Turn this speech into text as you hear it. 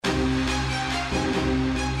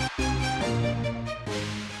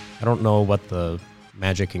I don't know what the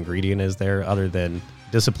magic ingredient is there other than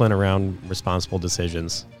discipline around responsible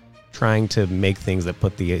decisions, trying to make things that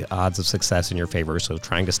put the odds of success in your favor. So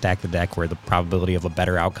trying to stack the deck where the probability of a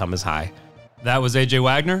better outcome is high. That was AJ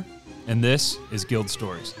Wagner, and this is Guild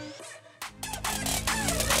Stories.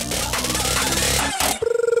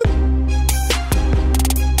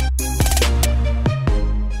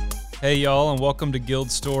 Hey, y'all, and welcome to Guild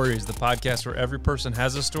Stories, the podcast where every person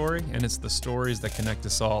has a story, and it's the stories that connect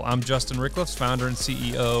us all. I'm Justin Rickliffs, founder and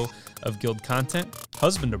CEO of Guild Content,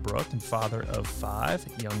 husband to Brooke, and father of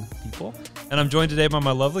 5 young people. And I'm joined today by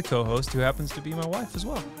my lovely co-host, who happens to be my wife as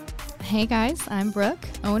well. Hey, guys, I'm Brooke,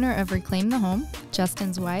 owner of Reclaim the Home,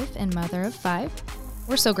 Justin's wife and mother of 5.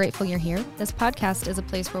 We're so grateful you're here. This podcast is a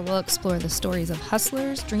place where we'll explore the stories of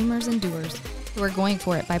hustlers, dreamers, and doers who are going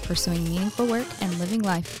for it by pursuing meaningful work and living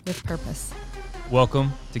life with purpose.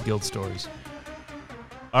 Welcome to Guild Stories.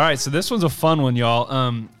 All right, so this one's a fun one, y'all.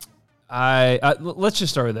 Let's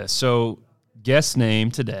just start with this. So, guest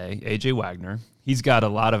name today, AJ Wagner. He's got a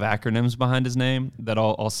lot of acronyms behind his name that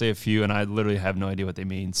I'll say a few, and I literally have no idea what they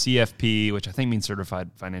mean. CFP, which I think means Certified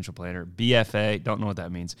Financial Planner. BFA, don't know what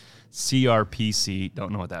that means. CRPC,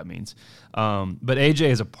 don't know what that means. But AJ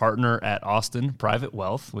is a partner at Austin Private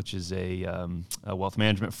Wealth, which is a wealth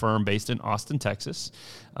management firm based in Austin, Texas.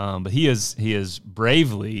 But he is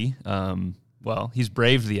bravely, he's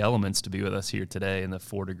braved the elements to be with us here today in the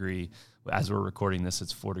 4-degree. As we're recording this,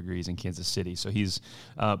 it's 4 degrees in Kansas City. So he's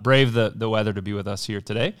braved the weather to be with us here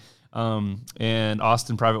today. And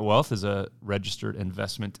Austin Private Wealth is a registered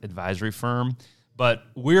investment advisory firm. But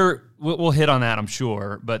we'll hit on that, I'm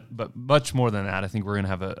sure. But much more than that, I think we're going to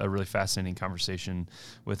have a really fascinating conversation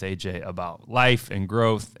with AJ about life and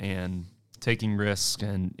growth and taking risks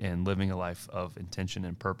and living a life of intention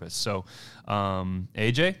and purpose. So,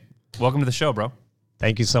 AJ, welcome to the show, bro.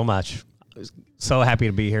 Thank you so much. So happy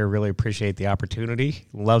to be here. Really appreciate the opportunity.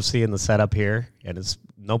 Love seeing the setup here, and it's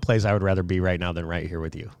no place I would rather be right now than right here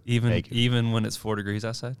with you. Even when it's 4 degrees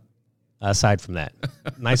outside? Aside from that,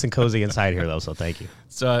 nice and cozy inside here, though, so thank you.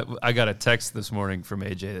 So I got a text this morning from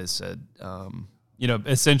AJ that said,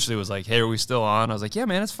 essentially was like, hey, are we still on? I was like, yeah,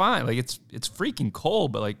 man, it's fine. Like, it's freaking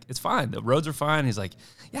cold, but, like, it's fine. The roads are fine. He's like,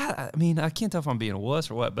 yeah, I mean, I can't tell if I'm being a wuss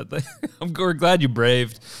or what, but we're glad you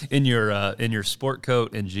braved in your sport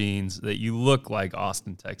coat and jeans that you look like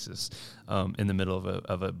Austin, Texas, in the middle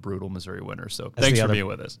of a brutal Missouri winter. So thanks for being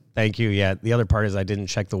with us. Thank you. Yeah, the other part is I didn't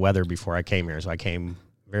check the weather before I came here, so I came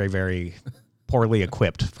very, very poorly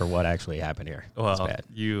equipped for what actually happened here. Well,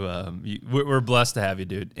 we're blessed to have you,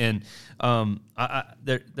 dude. And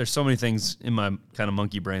there's so many things in my kind of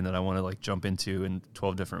monkey brain that I want to like jump into in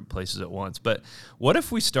 12 different places at once. But what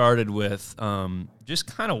if we started with just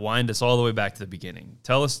kind of wind us all the way back to the beginning?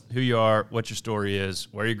 Tell us who you are, what your story is,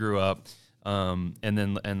 where you grew up, and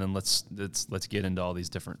then let's get into all these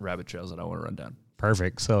different rabbit trails that I want to run down.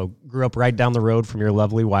 Perfect. So grew up right down the road from your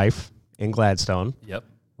lovely wife in Gladstone. Yep.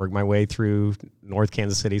 Worked my way through North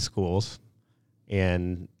Kansas City schools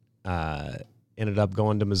and ended up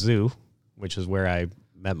going to Mizzou, which is where I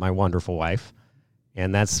met my wonderful wife.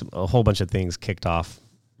 And that's a whole bunch of things kicked off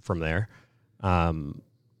from there,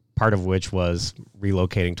 part of which was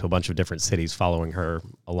relocating to a bunch of different cities following her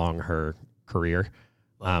along her career.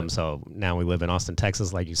 So now we live in Austin,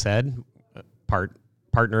 Texas, like you said,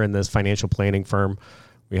 partner in this financial planning firm.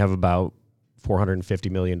 We have about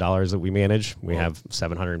 $450 million that we manage. We have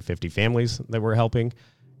 750 families that we're helping.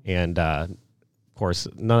 And, of course,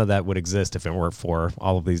 none of that would exist if it weren't for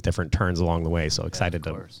all of these different turns along the way. So excited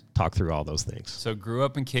to talk through all those things. So grew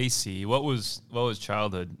up in KC. What was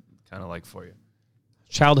childhood kind of like for you?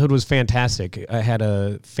 Childhood was fantastic. I had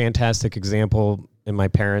a fantastic example in my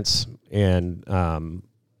parents. And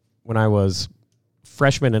when I was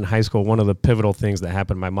freshman in high school, one of the pivotal things that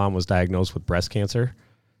happened, my mom was diagnosed with breast cancer.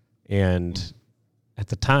 And at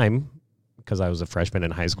the time, because I was a freshman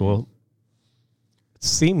in high school, it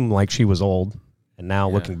seemed like she was old. And now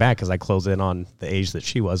looking back, as I close in on the age that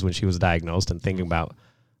she was when she was diagnosed and thinking about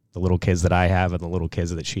the little kids that I have and the little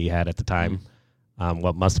kids that she had at the time,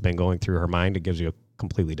 what must have been going through her mind, it gives you a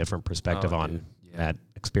completely different perspective on that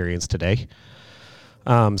experience today.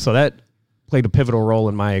 So that played a pivotal role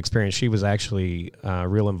in my experience. She was actually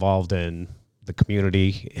real involved in the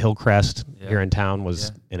community. Hillcrest here in town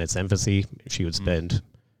was in its infancy. She would spend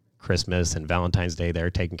Christmas and Valentine's Day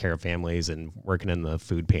there taking care of families and working in the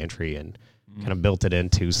food pantry and kind of built it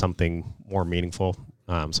into something more meaningful.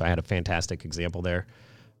 So I had a fantastic example there.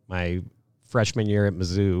 My freshman year at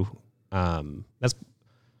Mizzou,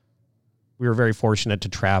 we were very fortunate to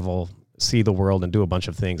travel, see the world, and do a bunch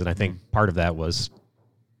of things. And I think part of that was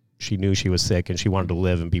she knew she was sick and she wanted to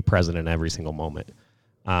live and be present in every single moment.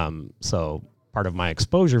 So part of my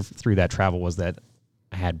exposure through that travel was that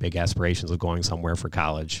I had big aspirations of going somewhere for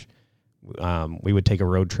college. We would take a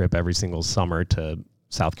road trip every single summer to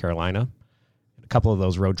South Carolina. A couple of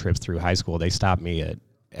those road trips through high school, they stopped me at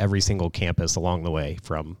every single campus along the way,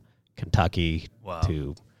 from Kentucky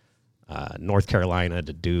to North Carolina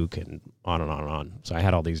to Duke, and on and on and on. So I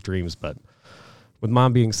had all these dreams, but with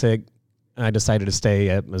Mom being sick, I decided to stay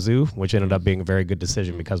at Mizzou, which ended up being a very good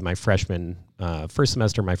decision because my first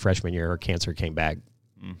semester, my freshman year, her cancer came back.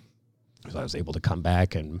 So I was able to come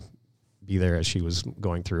back and be there as she was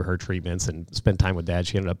going through her treatments and spend time with Dad.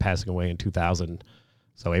 She ended up passing away in 2000,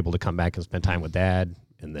 so able to come back and spend time with Dad.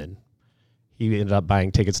 And then he ended up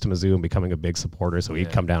buying tickets to Mizzou and becoming a big supporter, so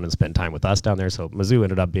he'd come down and spend time with us down there. So Mizzou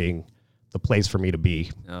ended up being the place for me to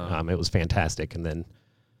be. It was fantastic. And then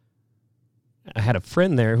I had a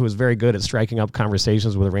friend there who was very good at striking up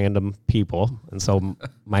conversations with random people. And so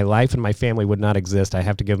my life and my family would not exist. I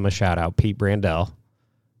have to give him a shout out, Pete Brandell.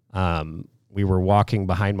 We were walking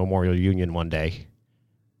behind Memorial Union one day,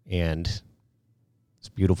 and this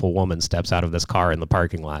beautiful woman steps out of this car in the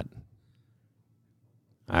parking lot.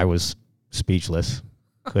 I was speechless,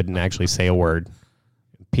 couldn't actually say a word.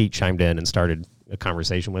 Pete chimed in and started a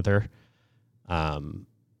conversation with her.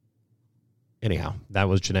 Anyhow, that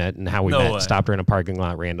was Jeanette and how we met. Stopped her in a parking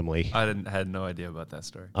lot randomly. Had no idea about that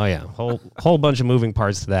story. Oh yeah, whole bunch of moving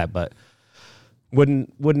parts to that, but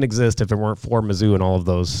wouldn't exist if it weren't for Mizzou and all of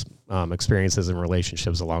those experiences and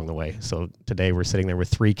relationships along the way. So today we're sitting there with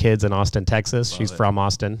 3 kids in Austin, Texas. She's from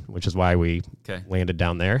Austin, which is why we landed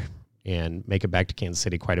down there, and make it back to Kansas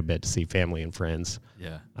City quite a bit to see family and friends.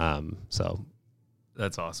 Yeah. So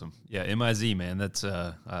that's awesome. Yeah, MIZ, man. That's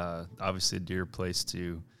obviously a dear place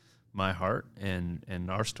to my heart and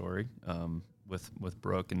our story with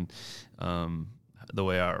Brooke, and the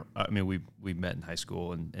way we met in high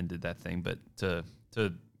school and did that thing, but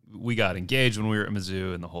we got engaged when we were at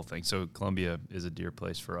Mizzou and the whole thing. So Columbia is a dear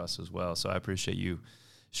place for us as well. So I appreciate you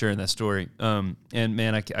sharing that story. And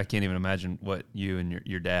man, I can't even imagine what you and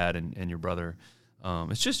your dad and your brother.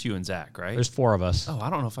 It's just you and Zach, right? There's 4 of us. Oh, I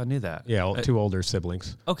don't know if I knew that. Yeah, 2 older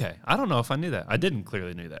siblings. Okay, I don't know if I knew that. I didn't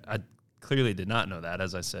clearly knew that. I clearly did not know that,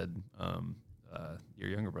 as I said, your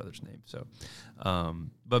younger brother's name. So,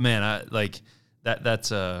 but man,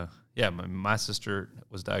 that's my sister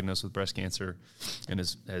was diagnosed with breast cancer and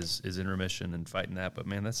is in remission and fighting that. But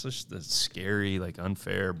man, that's just the scary,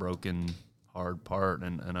 unfair, broken, hard part.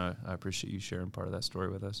 And I appreciate you sharing part of that story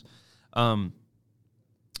with us.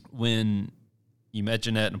 When you met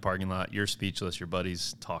Jeanette in a parking lot, you're speechless, your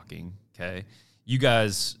buddy's talking. Okay. You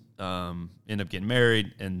guys, end up getting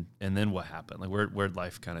married, and then what happened? Where'd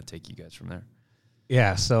life kind of take you guys from there?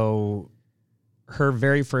 Yeah. So her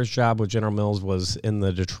very first job with General Mills was in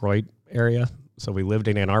the Detroit area. So we lived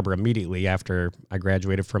in Ann Arbor immediately after I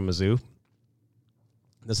graduated from Mizzou.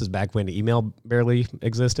 This is back when email barely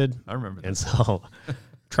existed. I remember that. And so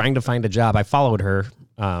trying to find a job, I followed her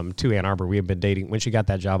to Ann Arbor. We had been dating. When she got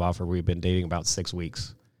that job offer, we had been dating about 6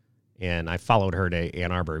 weeks. And I followed her to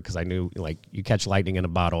Ann Arbor because I knew, you catch lightning in a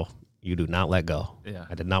bottle, you do not let go. Yeah.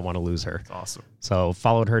 I did not want to lose her. That's awesome. So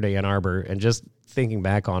followed her to Ann Arbor, and just thinking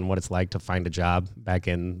back on what it's like to find a job back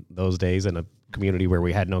in those days in a community where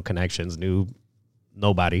we had no connections, knew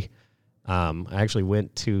nobody. I actually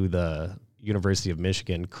went to the University of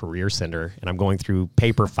Michigan Career Center, and I'm going through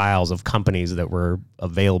paper files of companies that were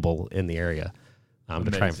available in the area to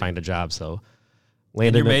try and find a job. So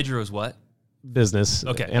landed. And your major was what? Business.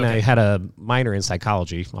 Okay. And I had a minor in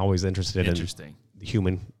psychology. Always interested in the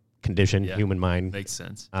human condition, human mind. Makes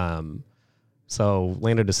sense. So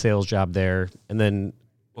landed a sales job there, and then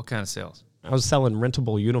what kind of sales? I was selling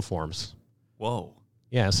rentable uniforms. Whoa.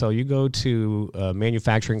 Yeah, so you go to a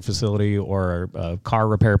manufacturing facility or a car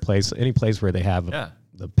repair place, any place where they have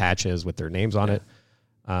the patches with their names on it.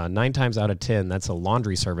 9 times out of 10, that's a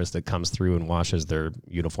laundry service that comes through and washes their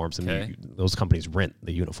uniforms, and those companies rent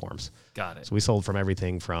the uniforms. Got it. So we sold from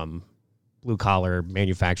everything from blue-collar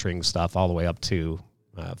manufacturing stuff all the way up to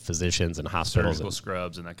physicians and hospitals. Surgical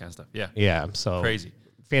scrubs and that kind of stuff. Yeah. Yeah, so crazy.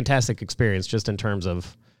 Fantastic experience just in terms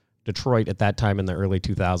of Detroit at that time in the early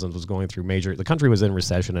 2000s was going through the country was in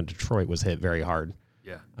recession, and Detroit was hit very hard.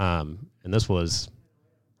 Yeah. And this was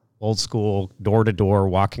old school, door to door,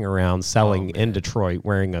 walking around, selling in Detroit,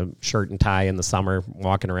 wearing a shirt and tie in the summer,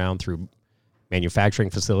 walking around through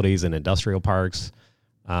manufacturing facilities and industrial parks.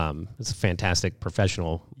 It's a fantastic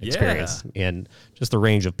professional experience. And just the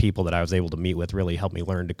range of people that I was able to meet with really helped me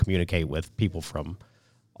learn to communicate with people from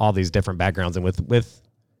all these different backgrounds, and with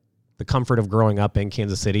the comfort of growing up in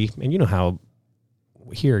Kansas City. And you know how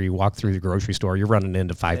here, you walk through the grocery store, you're running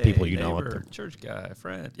into five people you know. Neighbor, church guy,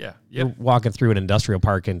 friend. Yeah. You're walking through an industrial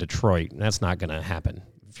park in Detroit, and that's not going to happen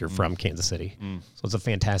if you're from Kansas City. So it's a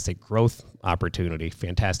fantastic growth opportunity,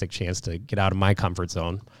 fantastic chance to get out of my comfort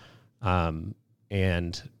zone.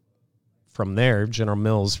 And from there, General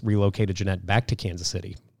Mills relocated Jeanette back to Kansas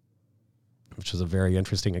City, which was a very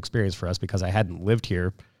interesting experience for us because I hadn't lived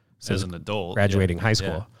here since as an adult, graduating high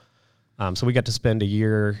school. So we got to spend a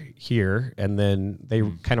year here, and then they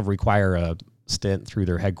kind of require a stint through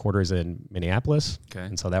their headquarters in Minneapolis. Okay.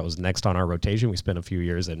 And so that was next on our rotation. We spent a few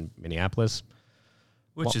years in Minneapolis.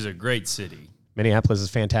 Which is a great city. Minneapolis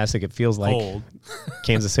is fantastic. It feels like Cold.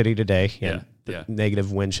 Kansas City today. Yeah.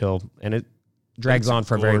 Negative wind chill. And it drags on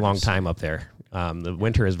for a very long time up there. The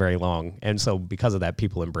winter is very long. And so because of that,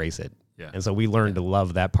 people embrace it. Yeah. And so we learned to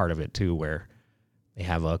love that part of it too, where they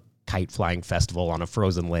have a kite flying festival on a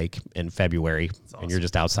frozen lake in February, and you're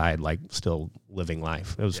just outside, like, still living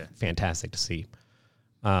life. It was fantastic to see.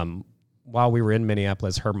 While we were in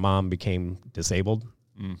Minneapolis, her mom became disabled.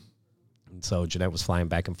 And so Jeanette was flying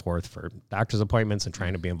back and forth for doctor's appointments and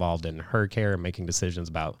trying to be involved in her care and making decisions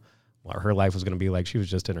about what her life was going to be like. She was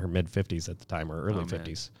just in her mid-50s at the time, or early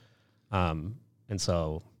 50s. And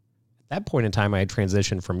so at that point in time, I had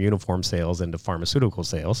transitioned from uniform sales into pharmaceutical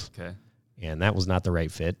sales. Okay. And that was not the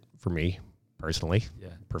right fit for me personally,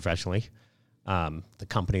 professionally. The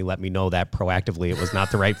company let me know that proactively it was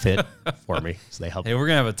not the right fit for me. So they helped. Hey, we're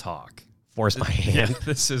going to have a talk. Force my hand.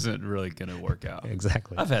 This isn't really going to work out.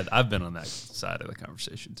 Exactly. I've been on that side of the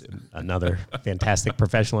conversation too. Another fantastic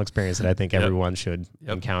professional experience that I think everyone should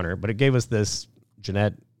encounter. But it gave us this,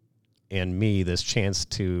 Jeanette and me, this chance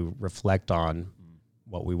to reflect on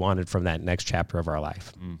what we wanted from that next chapter of our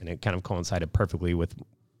life. And it kind of coincided perfectly with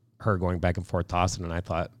her going back and forth to Austin. And I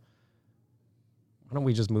thought, why don't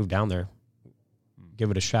we just move down there, give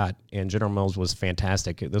it a shot? And General Mills was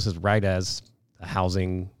fantastic. This is right as the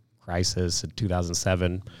housing crisis in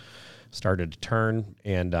 2007 started to turn.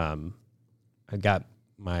 And I got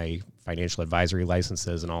my financial advisory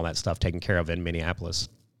licenses and all that stuff taken care of in Minneapolis.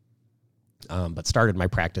 But started my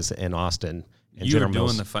practice in Austin. And You General were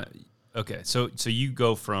doing Mills, okay. So you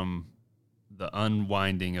go from the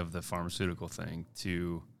unwinding of the pharmaceutical thing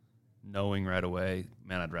to knowing right away,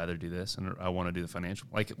 man, I'd rather do this, and I want to do the financial.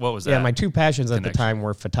 Like, what was that? Yeah, my two passions at the connection? time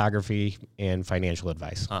were photography and financial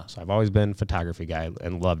advice. So I've always been a photography guy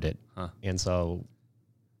and loved it. And so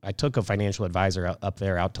I took a financial advisor up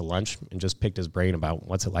there out to lunch and just picked his brain about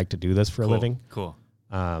what's it like to do this for a living. Cool.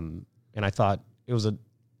 And I thought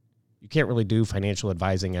you can't really do financial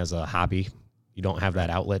advising as a hobby. You don't have that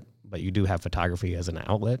outlet, but you do have photography as an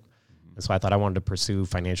outlet. And so I thought I wanted to pursue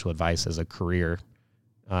financial advice as a career,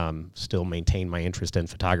 still maintain my interest in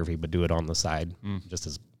photography, but do it on the side just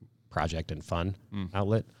as project and fun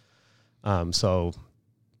outlet. So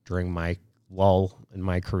during my lull in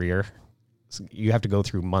my career, you have to go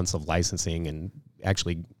through months of licensing, and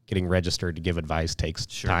actually getting registered to give advice takes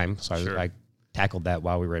time. So I tackled that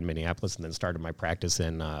while we were in Minneapolis, and then started my practice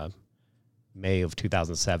in May of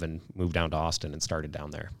 2007, moved down to Austin and started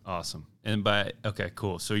down there. Awesome. And okay,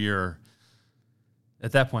 cool. So you're,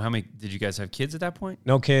 at that point, how many, did you guys have kids at that point?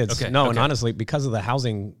 No kids. Okay. No, Okay. and honestly, because of the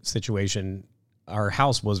housing situation, our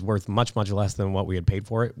house was worth much, much less than what we had paid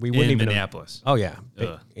for it. We wouldn't In even Minneapolis. Oh, yeah.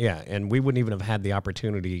 Ugh. Yeah, and we wouldn't even have had the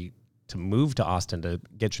opportunity to move to Austin to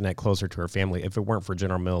get Jeanette closer to her family if it weren't for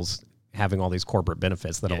General Mills having all these corporate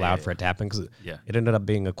benefits that allowed for it to happen, because it ended up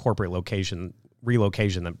being a corporate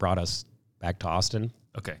relocation that brought us back to Austin.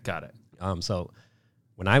 Okay, got it. So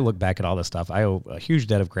when I look back at all this stuff, I owe a huge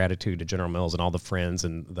debt of gratitude to General Mills and all the friends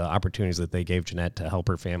and the opportunities that they gave Jeanette to help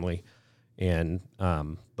her family, and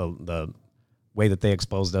the way that they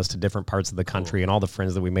exposed us to different parts of the country and all the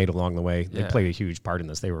friends that we made along the way. They played a huge part in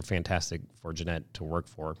this. They were fantastic for Jeanette to work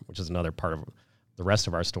for, which is another part of the rest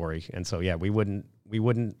of our story. And so, yeah, we wouldn't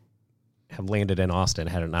have landed in Austin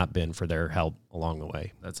had it not been for their help along the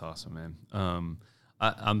way. That's awesome, man.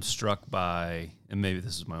 I'm struck by, and maybe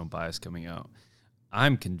this is my own bias coming out,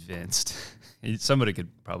 I'm convinced, somebody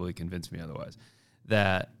could probably convince me otherwise,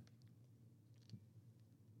 that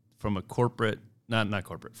from a corporate, not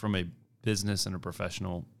corporate, from a business and a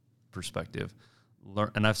professional perspective,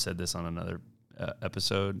 and I've said this on another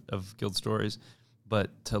episode of Guild Stories,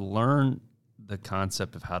 but to learn the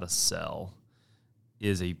concept of how to sell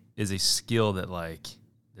is a skill that, like,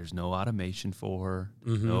 there's no automation for,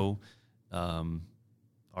 no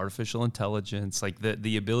artificial intelligence, like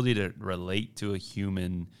the ability to relate to a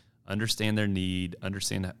human, understand their need,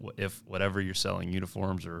 understand if whatever you're selling,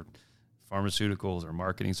 uniforms or pharmaceuticals or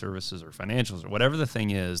marketing services or financials or whatever the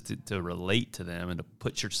thing is, to relate to them and to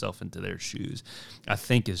put yourself into their shoes, I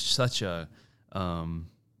think is such a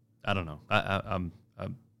I don't know. I'm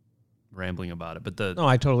rambling about it, but no,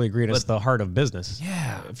 I totally agree. It's the heart of business.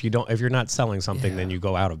 Yeah. If you're not selling something, then you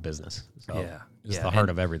go out of business. So it's the heart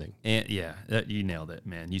of everything. And you nailed it,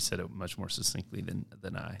 man. You said it much more succinctly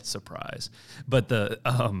than I. Surprise. But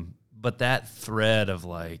but that thread of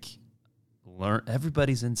like,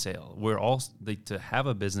 everybody's in sale. We're all to have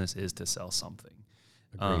a business is to sell something,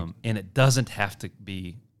 and it doesn't have to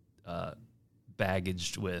be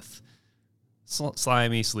baggaged with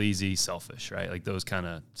slimy, sleazy, selfish, right? Like those kind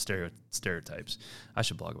of stereotypes. I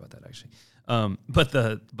should blog about that actually. But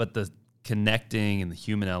the connecting and the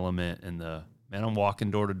human element and man, I'm walking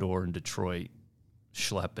door to door in Detroit,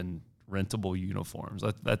 schlepping rentable uniforms.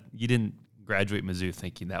 That you didn't graduate Mizzou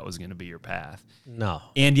thinking that was going to be your path. No.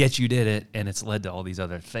 And yet you did it, and it's led to all these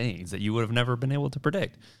other things that you would have never been able to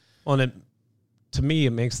predict. Well, and to me,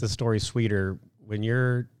 it makes the story sweeter when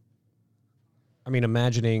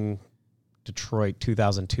imagining Detroit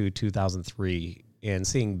 2002, 2003, and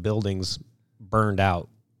seeing buildings burned out,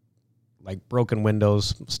 like broken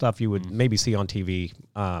windows, stuff you would maybe see on TV,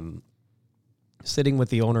 sitting with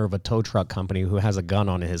the owner of a tow truck company who has a gun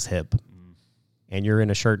on his hip, and you're in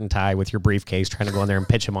a shirt and tie with your briefcase trying to go in there and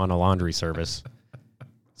pitch him on a laundry service.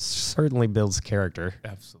 Certainly builds character.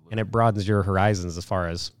 Absolutely. And it broadens your horizons as far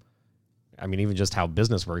as, even just how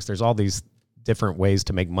business works. There's all these different ways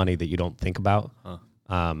to make money that you don't think about.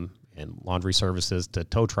 And laundry services to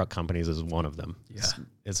tow truck companies is one of them. Yeah.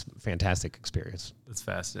 It's a fantastic experience. That's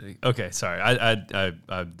fascinating. Okay, sorry.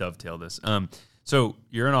 I dovetail this. So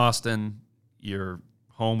you're in Austin. You're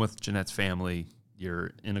home with Jeanette's family.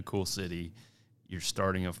 You're in a cool city. You're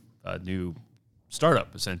starting a new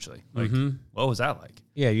startup, essentially. Like, what was that like?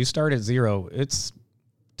 Yeah, you start at zero. It's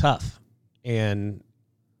tough. And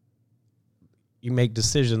you make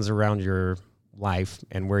decisions around your life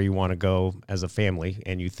and where you want to go as a family,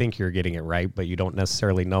 and you think you're getting it right, but you don't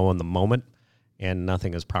necessarily know in the moment, and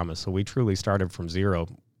nothing is promised. So we truly started from zero,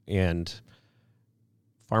 and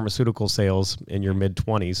pharmaceutical sales in your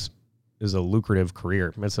mid-20s is a lucrative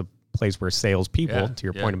career. It's a place where salespeople, to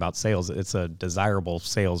your point about sales, it's a desirable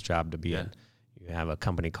sales job to be in. You have a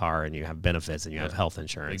company car, and you have benefits, and you have health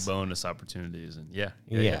insurance. Big bonus opportunities, and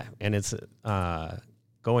and it's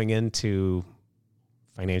going into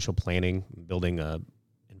financial planning, building a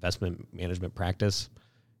investment management practice.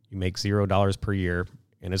 You make $0 per year,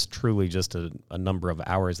 and it's truly just a number of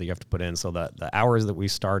hours that you have to put in. So the hours that we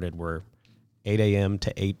started were 8 a.m.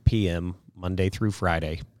 to 8 p.m. Monday through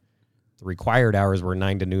Friday. The required hours were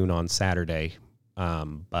 9 to noon on Saturday,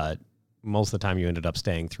 but most of the time you ended up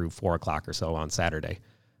staying through 4 o'clock or so on Saturday.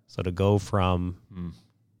 So to go from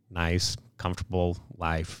nice, comfortable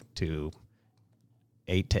life to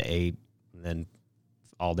 8 to 8, and then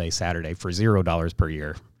all day Saturday for $0 per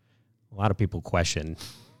year, a lot of people question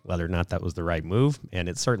whether or not that was the right move, and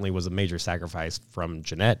it certainly was a major sacrifice from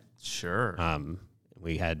Jeanette. Sure.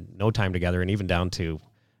 We had no time together, and even down to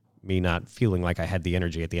me not feeling like I had the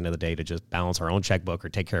energy at the end of the day to just balance our own checkbook or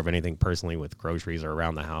take care of anything personally with groceries or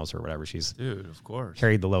around the house or whatever. She's of course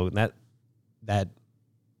carried the load. And that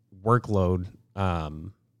workload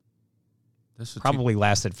probably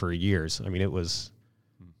lasted for years. It was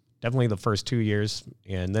definitely the first 2 years,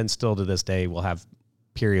 and then still to this day we'll have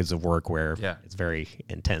periods of work where it's very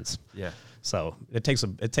intense. Yeah. So it takes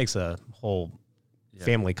a whole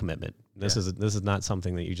family commitment. This is not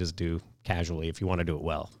something that you just do casually if you want to do it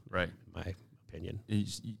well. Right. In my opinion.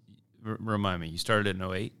 Remind me, you started in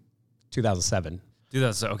 2008? 2007.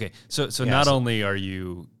 2007. Okay. So not only are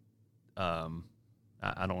you, I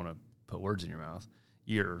don't want to put words in your mouth,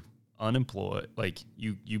 you're unemployed, like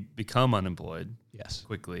you become unemployed. Yes.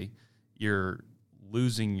 Quickly. You're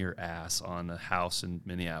losing your ass on a house in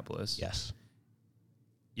Minneapolis. Yes.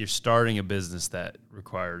 You're starting a business that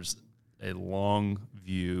requires a long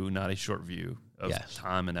view, not a short view of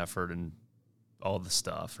time and effort and all the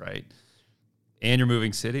stuff, right? And you're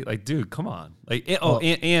moving city. Like, dude, come on. Like,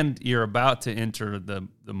 and you're about to enter the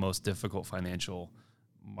most difficult financial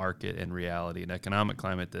market and reality and economic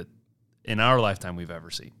climate that in our lifetime we've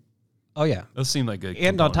ever seen. Oh yeah. Those seem like good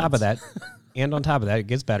components. on top of that, it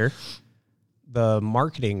gets better. The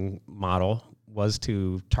marketing model was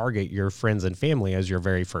to target your friends and family as your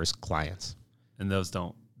very first clients. And those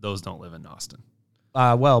don't live in Austin.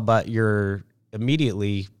 But you're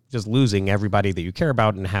immediately just losing everybody that you care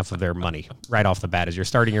about and half of their money right off the bat as you're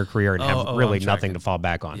starting your career and have really nothing to fall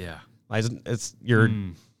back on. Yeah. You're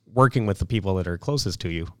working with the people that are closest to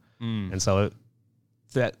you. And so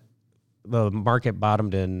the market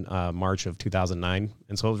bottomed in March of 2009.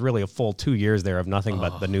 And so it was really a full 2 years there of nothing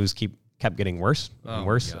but the news kept getting worse and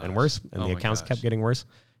worse and worse, and the accounts kept getting worse.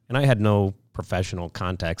 And I had no professional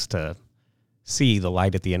context to see the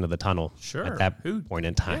light at the end of the tunnel Sure. at that point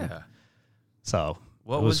in time. Yeah. So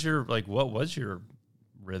What was your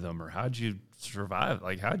rhythm, or how'd you survive?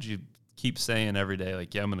 Like, how'd you keep saying every day,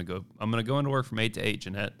 like, yeah, I'm going to go into work from 8 to 8,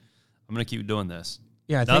 Jeanette. I'm going to keep doing this.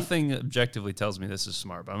 Yeah. Nothing objectively tells me this is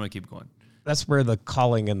smart, but I'm going to keep going. That's where the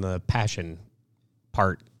calling and the passion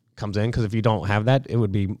part comes in. Because if you don't have that, it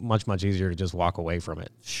would be much, much easier to just walk away from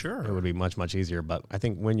it. Sure. It would be much, much easier. But I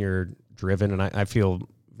think when you're driven, and I feel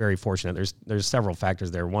very fortunate, there's several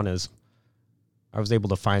factors there. One is I was able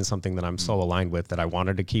to find something that I'm so aligned with that I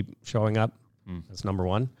wanted to keep showing up. That's number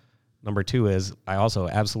one. Number two is I also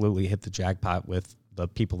absolutely hit the jackpot with the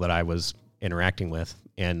people that I was interacting with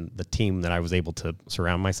and the team that I was able to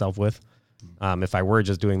surround myself with. If I were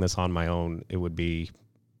just doing this on my own, it would be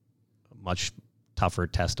a much tougher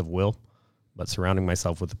test of will. But surrounding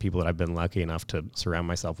myself with the people that I've been lucky enough to surround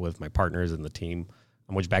myself with, my partners and the team,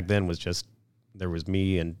 which back then was just, there was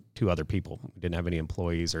me and 2 other people. We didn't have any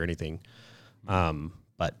employees or anything.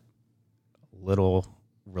 But little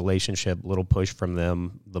relationship, little push from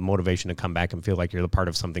them, the motivation to come back and feel like you're the part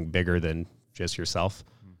of something bigger than just yourself.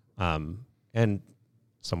 And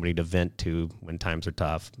somebody to vent to when times are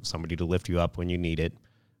tough, somebody to lift you up when you need it.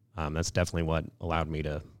 That's definitely what allowed me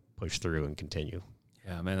to push through and continue.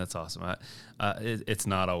 Yeah, man, that's awesome. It's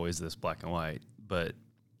not always this black and white, but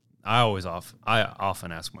I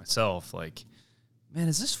often ask myself, like, man,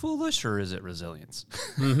 is this foolish or is it resilience?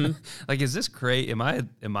 Like, is this great? Am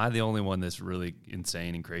I the only one that's really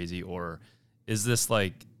insane and crazy, or is this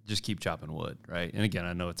like just keep chopping wood, right? And again,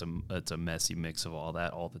 I know it's a messy mix of all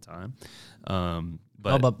that all the time.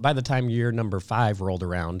 But by the time year number 5 rolled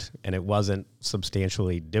around and it wasn't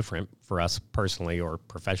substantially different for us personally or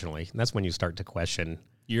professionally, and that's when you start to question.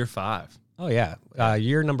 Year 5. Oh, yeah.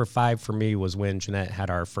 Year number 5 for me was when Jeanette had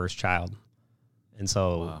our first child. And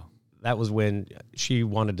so that was when she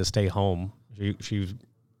wanted to stay home. She was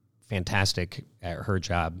fantastic at her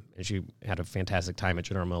job, and she had a fantastic time at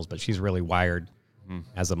General Mills, but she's really wired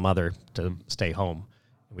as a mother to stay home.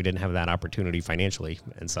 We didn't have that opportunity financially,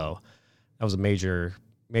 and so that was a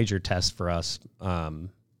major test for us.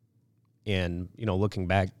 And, looking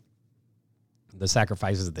back, the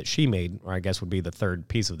sacrifices that she made, or I guess would be the third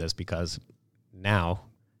piece of this, because now,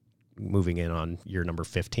 moving in on year number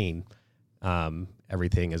 15,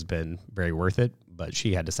 everything has been very worth it, but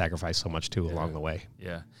she had to sacrifice so much too along the way.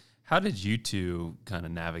 Yeah. How did you two kind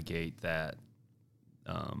of navigate that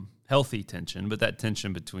healthy tension, but that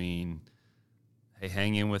tension between, hey,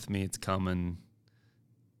 hang in with me, it's coming,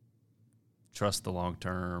 trust the long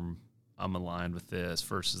term, I'm aligned with this,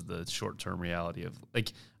 versus the short term reality of,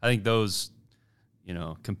 like, I think those,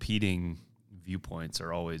 competing viewpoints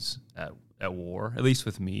are always at war, at least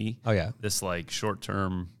with me. Oh, yeah. This like short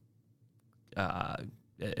term,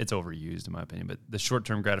 it's overused in my opinion, but the short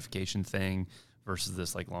term gratification thing versus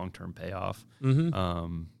this like long term payoff.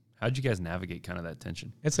 How'd you guys navigate kind of that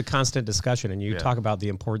tension? It's a constant discussion, and you talk about the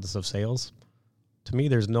importance of sales. To me,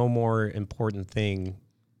 there's no more important thing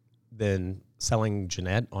than selling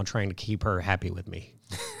Jeanette on trying to keep her happy with me.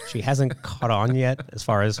 She hasn't caught on yet as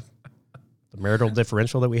far as the marital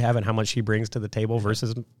differential that we have and how much she brings to the table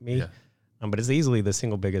versus me. Yeah. But it's easily the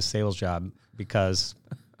single biggest sales job, because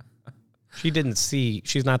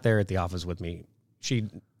she's not there at the office with me. She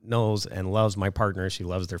knows and loves my partners. She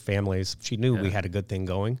loves their families. She knew we had a good thing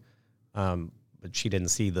going, but she didn't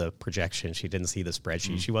see the projection. She didn't see the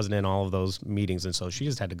spreadsheet. She wasn't in all of those meetings, and so she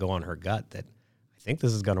just had to go on her gut that I think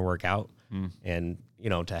this is going to work out. And,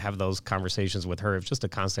 to have those conversations with her, it's just a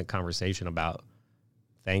constant conversation about,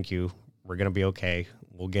 thank you, we're going to be okay,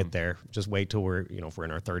 we'll get there. Just wait till we're, if we're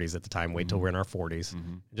in our 30s at the time, wait till we're in our 40s.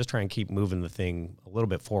 And just try and keep moving the thing a little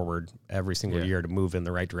bit forward every single year to move in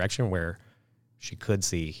the right direction where she could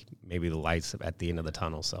see maybe the lights at the end of the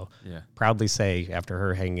tunnel. So proudly say, after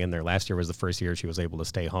her hanging in there, last year was the first year she was able to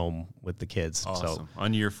stay home with the kids. Awesome. So,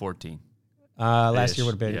 on year 14. Last year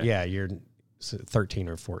would have been, year 13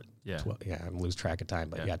 or 14. Yeah. 12, I lose track of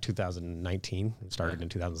time, but 2019. It started in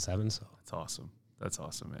 2007. So That's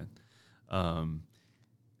awesome, man.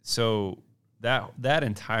 So that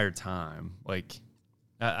entire time, like,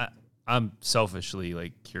 I'm selfishly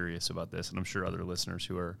like curious about this, and I'm sure other listeners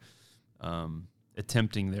who are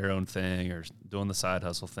attempting their own thing or doing the side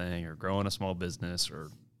hustle thing or growing a small business or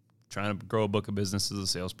trying to grow a book of business as a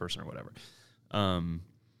salesperson or whatever.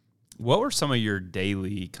 What were some of your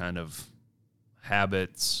daily kind of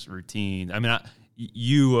habits, routines? I mean,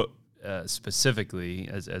 you specifically,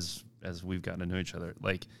 as we've gotten to know each other,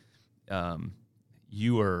 like,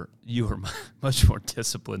 you are much more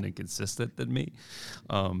disciplined and consistent than me,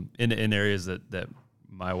 in areas that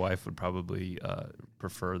my wife would probably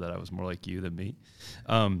prefer that I was more like you than me.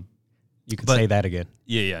 You could say that again.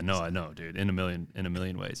 Yeah. No, I know, dude. In a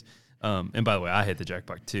million ways. And by the way, I hit the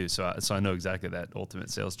jackpot too, so I know exactly that ultimate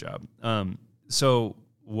sales job. So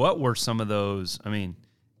what were some of those? I mean,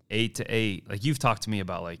 8 to 8. Like you've talked to me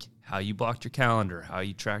about like how you blocked your calendar, how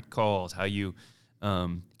you tracked calls, how you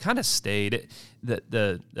kind of stayed.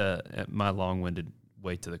 My long-winded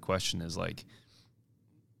way to the question is like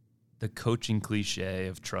the coaching cliche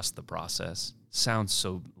of trust the process sounds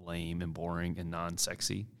so lame and boring and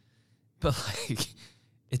non-sexy, but like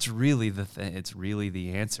it's really the thing. It's really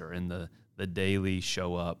the answer in the daily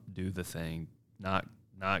show up, do the thing, not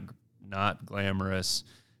glamorous.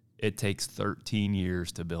 It takes 13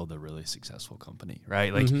 years to build a really successful company,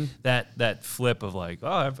 right? Like that flip of like,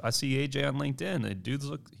 oh, I see AJ on LinkedIn. The dude's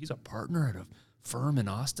he's a partner at a firm in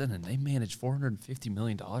Austin, and they manage $450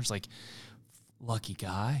 million. Like, lucky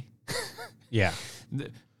guy. Yeah,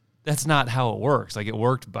 that's not how it works. Like, it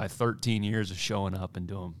worked by 13 years of showing up and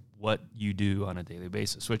doing what you do on a daily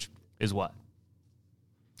basis, which is what.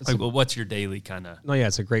 Like, what's your daily kind of? No, yeah,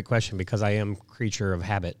 it's a great question because I am creature of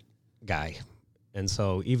habit guy. And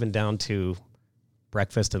so even down to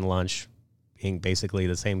breakfast and lunch being basically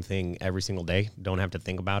the same thing every single day, don't have to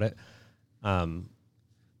think about it.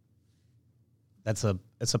 It's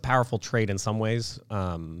a powerful trait in some ways,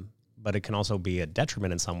 but it can also be a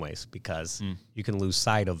detriment in some ways because you can lose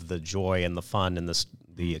sight of the joy and the fun and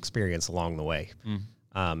the experience along the way.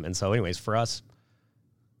 And so anyways, for us,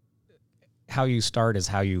 how you start is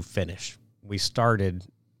how you finish. We started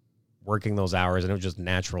working those hours, and it was just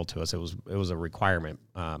natural to us. It was a requirement,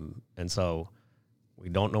 and so we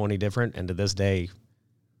don't know any different. And to this day,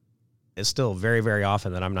 it's still very, very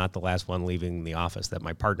often that I'm not the last one leaving the office. That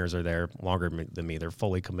my partners are there longer than me. They're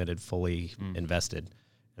fully committed, fully invested,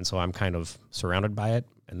 and so I'm kind of surrounded by it,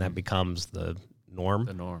 and that becomes the norm.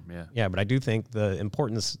 The norm, yeah. Yeah, but I do think the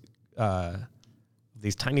importance of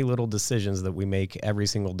these tiny little decisions that we make every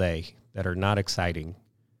single day that are not exciting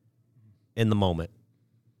in the moment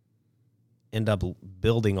end up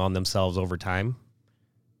building on themselves over time.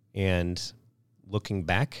 And looking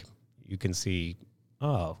back, you can see,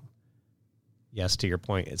 oh, yes, to your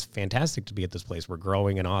point, it's fantastic to be at this place. We're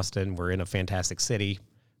growing in Austin. We're in a fantastic city.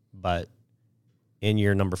 But in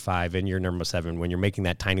year number 5, in year number 7, when you're making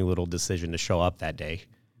that tiny little decision to show up that day,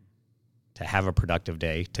 to have a productive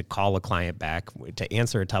day, to call a client back, to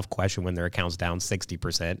answer a tough question when their account's down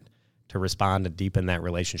 60%, to respond to deepen that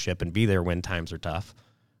relationship and be there when times are tough.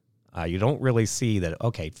 You don't really see that,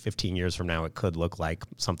 okay, 15 years from now, it could look like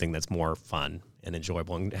something that's more fun and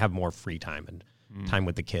enjoyable and have more free time and time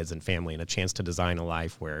with the kids and family and a chance to design a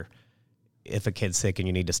life where if a kid's sick and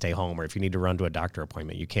you need to stay home or if you need to run to a doctor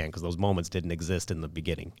appointment, you can, because those moments didn't exist in the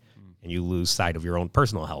beginning. And you lose sight of your own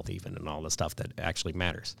personal health even and all the stuff that actually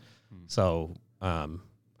matters. So I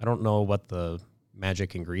don't know what the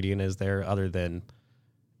magic ingredient is there other than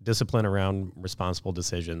discipline around responsible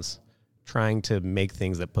decisions, trying to make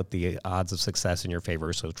things that put the odds of success in your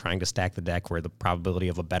favor. So trying to stack the deck where the probability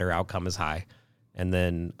of a better outcome is high. And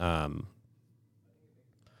then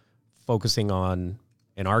focusing on,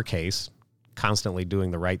 in our case, constantly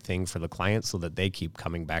doing the right thing for the client so that they keep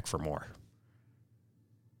coming back for more.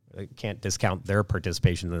 I can't discount their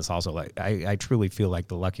participation in this also. Like I truly feel like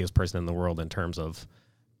the luckiest person in the world in terms of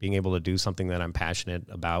being able to do something that I'm passionate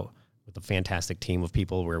about with a fantastic team of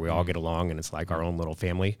people where we all get along and it's like our own little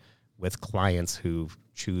family, with clients who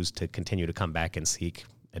choose to continue to come back and seek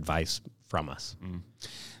advice from us.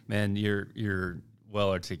 Man, you're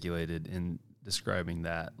well articulated in describing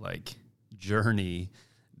that like journey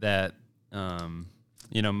that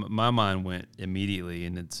my mind went immediately,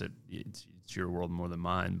 and it's your world more than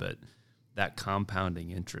mine, but that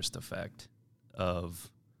compounding interest effect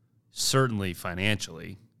of certainly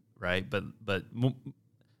financially, right? But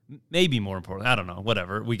maybe more important, I don't know,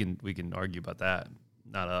 whatever. We can argue about that.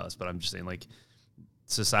 Not us, but I'm just saying, like,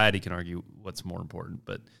 society can argue what's more important.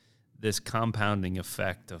 But this compounding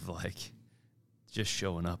effect of, like, just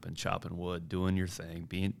showing up and chopping wood, doing your thing,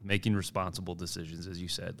 making responsible decisions, as you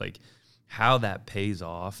said, like, how that pays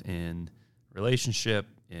off in relationship,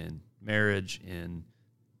 in marriage, in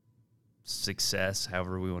success,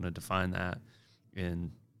 however we want to define that,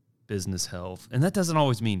 in business health. And that doesn't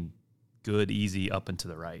always mean good, easy, up and to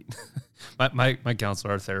the right. my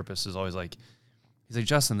counselor, our therapist, is always like, he's like,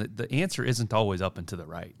 Justin, the answer isn't always up and to the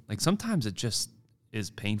right. Like, sometimes it just is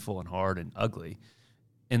painful and hard and ugly.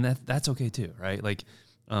 And that's okay too, right? Like,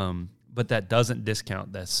 but that doesn't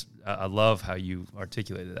discount this. I love how you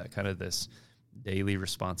articulated that, kind of this daily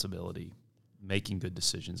responsibility, making good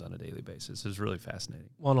decisions on a daily basis. Is really fascinating.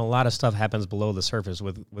 Well, and a lot of stuff happens below the surface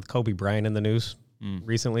with Kobe Bryant in the news.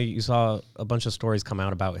 Recently, you saw a bunch of stories come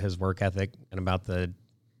out about his work ethic and about the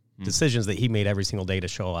decisions that he made every single day to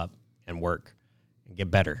show up and work and get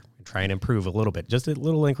better and try and improve a little bit, just a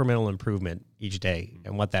little incremental improvement each day,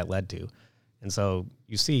 and what that led to. And so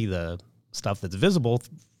you see the stuff that's visible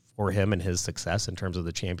for him and his success in terms of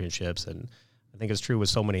the championships. And I think it's true with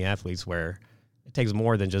so many athletes where it takes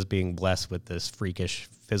more than just being blessed with this freakish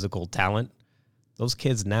physical talent. Those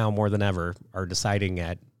kids now more than ever are deciding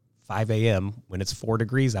at 5 a.m. when it's 4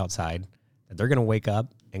 degrees outside that they're going to wake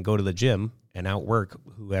up and go to the gym and outwork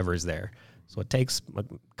whoever's there. So it takes a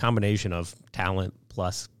combination of talent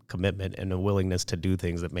plus commitment and a willingness to do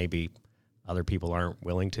things that maybe other people aren't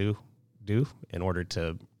willing to do in order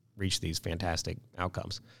to reach these fantastic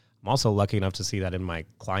outcomes. I'm also lucky enough to see that in my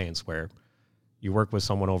clients, where you work with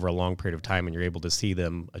someone over a long period of time and you're able to see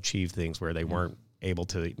them achieve things where they weren't able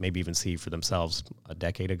to maybe even see for themselves a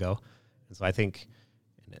decade ago. And so I think,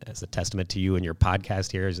 as a testament to you and your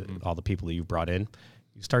podcast here, is all the people that you've brought in,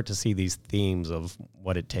 you start to see these themes of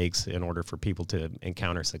what it takes in order for people to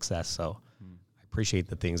encounter success. So I appreciate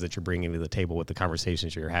the things that you're bringing to the table with the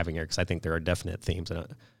conversations you're having here, because I think there are definite themes. And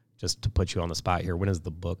just to put you on the spot here, when is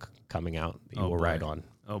the book coming out that you will write on?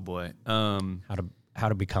 Oh boy. How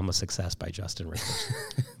to Become a Success by Justin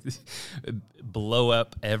Rickles. Blow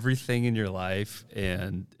up everything in your life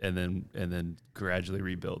and then gradually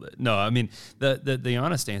rebuild it. No, I mean, the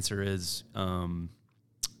honest answer is I'm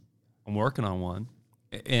working on one,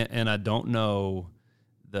 and I don't know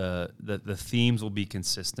the themes will be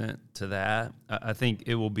consistent to that. I think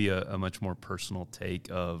it will be a much more personal take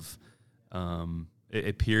of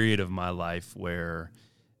a period of my life where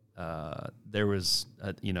there was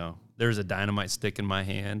a dynamite stick in my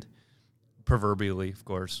hand, proverbially, of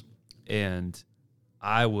course, and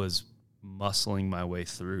I was muscling my way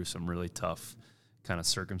through some really tough kind of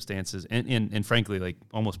circumstances, and frankly, like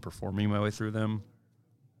almost performing my way through them.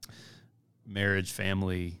 Marriage,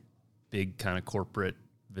 family, big kind of corporate,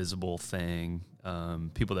 visible thing.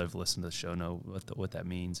 People that have listened to the show know what that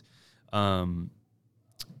means, and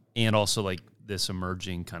also like this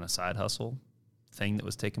emerging kind of side hustle thing that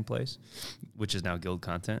was taking place, which is now Guild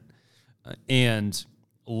Content. And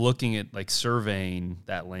looking at like surveying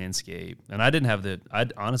that landscape, and I didn't have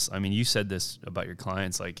honestly, I mean, you said this about your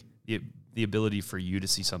clients, like the ability for you to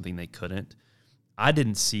see something they couldn't. I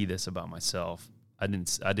didn't see this about myself. I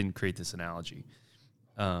didn't create this analogy.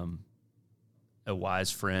 A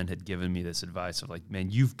wise friend had given me this advice of like,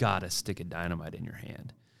 man, you've got to stick a dynamite in your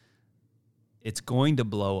hand. It's going to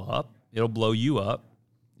blow up. It'll blow you up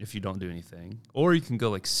if you don't do anything, or you can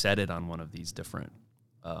go like set it on one of these different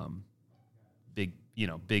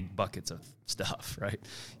big buckets of stuff, right?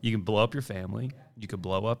 You can blow up your family, you could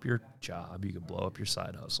blow up your job, you could blow up your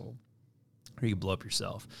side hustle, or you could blow up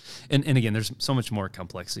yourself. And again, there's so much more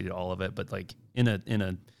complexity to all of it, but like in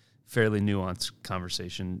a fairly nuanced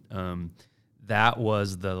conversation, that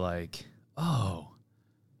was the like, oh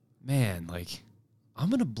man, like I'm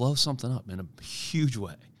gonna blow something up in a huge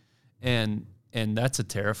way. And that's a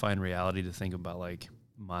terrifying reality to think about. Like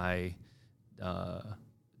my,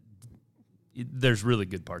 there's really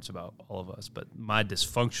good parts about all of us, but my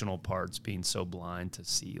dysfunctional parts being so blind to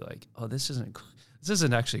see like, oh, this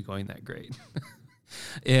isn't actually going that great.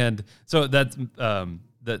 And so that's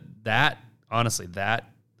that honestly, that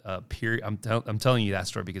period. I'm telling you that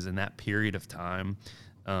story because in that period of time,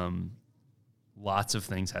 lots of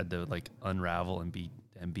things had to like unravel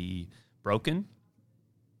and be broken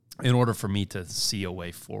in order for me to see a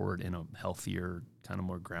way forward in a healthier, kind of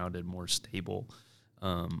more grounded, more stable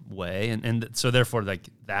way. And so therefore, like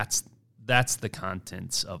that's the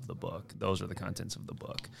contents of the book. Those are the contents of the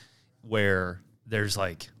book, where there's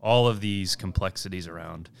like all of these complexities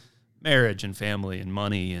around marriage and family and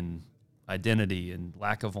money and identity and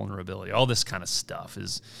lack of vulnerability. All this kind of stuff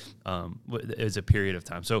is a period of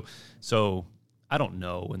time. So I don't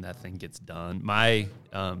know when that thing gets done. My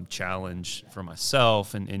challenge for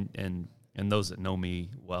myself and those that know me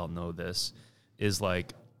well know this is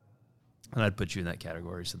like, and I'd put you in that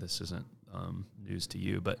category, so this isn't news to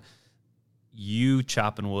you, but you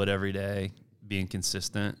chopping wood every day, being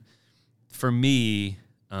consistent. For me,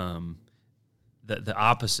 the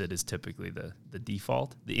opposite is typically the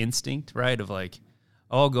default, the instinct, right? Of like,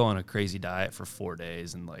 I'll go on a crazy diet for 4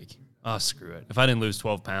 days and like, oh, screw it. If I didn't lose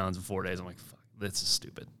 12 pounds in 4 days, I'm like, fuck, this is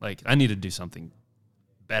stupid. Like, I need to do something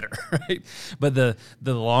better, right? But the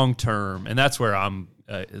long term, and that's where I'm,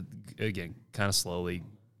 again, kind of slowly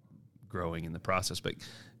growing in the process, but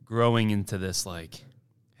growing into this like,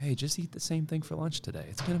 hey, just eat the same thing for lunch today.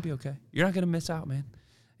 It's going to be okay. You're not going to miss out, man.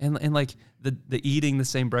 And like the eating the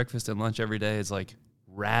same breakfast and lunch every day is like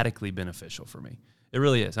radically beneficial for me. It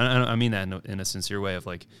really is. I mean that in a sincere way of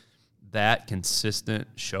like that consistent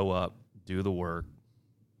show up, do the work,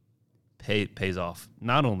 pays off,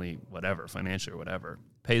 not only whatever, financially or whatever,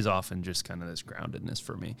 pays off in just kind of this groundedness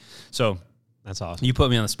for me. So that's awesome. You put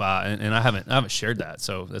me on the spot, and I haven't shared that,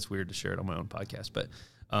 so that's weird to share it on my own podcast. But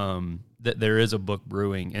there is a book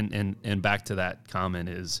brewing, and back to that comment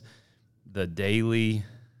is the daily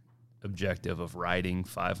objective of writing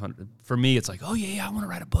 500. For me, it's like, oh yeah, I want to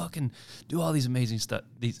write a book and do all these amazing stuff.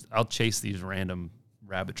 I'll chase these random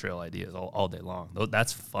rabbit trail ideas all day long.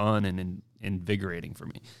 That's fun and invigorating for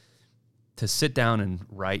me. To sit down and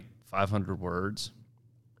write 500 words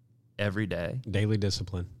every day, daily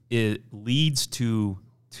discipline, it leads to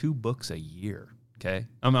 2 books a year. Okay,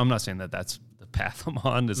 I'm not saying that that's the path I'm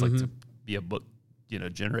on. Is like to be a book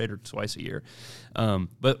generator twice a year.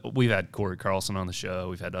 But we've had Corey Carlson on the show.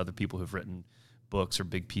 We've had other people who've written books or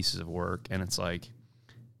big pieces of work. And it's like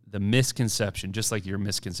the misconception, just like your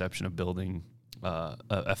misconception of building a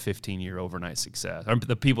 15-year overnight success, or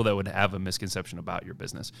the people that would have a misconception about your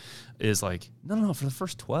business is like, no, for the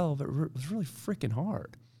first 12, it was really freaking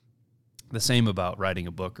hard. The same about writing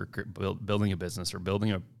a book or building a business or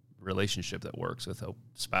building a relationship that works with a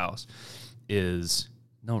spouse is,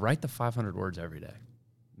 no, write the 500 words every day.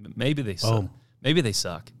 Maybe they suck. Maybe they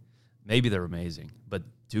suck. Maybe they're amazing. But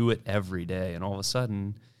do it every day. And all of a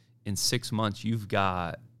sudden, in 6 months, you've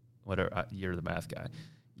got, whatever, you're the math guy,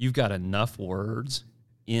 you've got enough words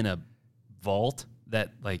in a vault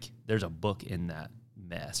that, like, there's a book in that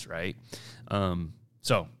mess, right?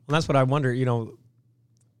 So that's what I wonder,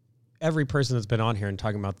 every person that's been on here and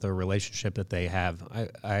talking about the relationship that they have,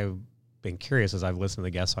 I've been curious as I've listened to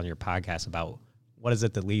the guests on your podcast about what is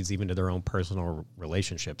it that leads even to their own personal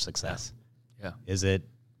relationship success? Yeah. Is it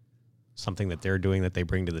something that they're doing that they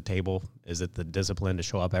bring to the table? Is it the discipline to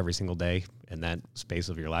show up every single day in that space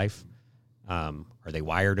of your life? Are they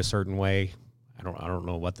wired a certain way? I don't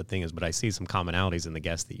know what the thing is, but I see some commonalities in the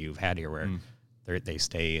guests that you've had here where they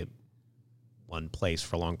stay at one place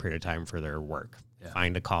for a long period of time for their work. Yeah. They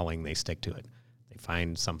find a calling, they stick to it. They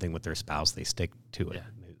find something with their spouse, they stick to it.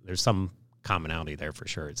 Yeah. There's some commonality there for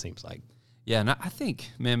sure, it seems like. Yeah, and I think,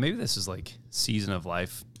 man, maybe this is like season of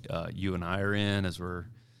life you and I are in as we're,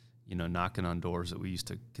 knocking on doors that we used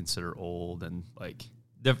to consider old, and like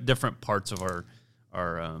different parts of our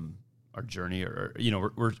journey, or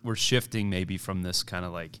we're shifting maybe from this kind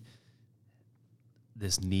of like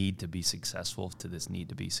this need to be successful to this need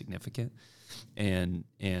to be significant, and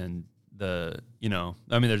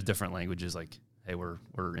there's different languages like, hey, we're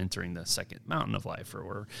entering the second mountain of life, or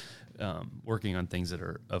we're working on things that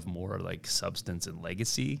are of more like substance and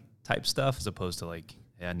legacy type stuff, as opposed to like,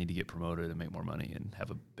 hey, I need to get promoted and make more money and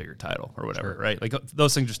have a bigger title or whatever, sure. Right? Like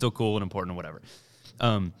those things are still cool and important and whatever.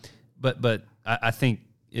 But I think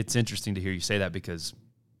it's interesting to hear you say that, because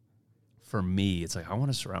for me, it's like I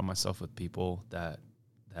want to surround myself with people that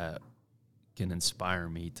can inspire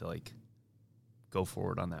me to like go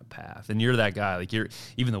forward on that path. And you're that guy. Like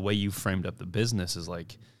even the way you framed up the business is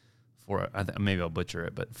like maybe I'll butcher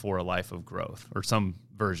it, but for a life of growth or some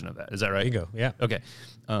version of that. Is that right? There you go. Yeah. Okay.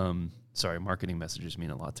 Sorry, marketing messages mean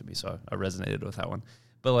a lot to me, so I resonated with that one.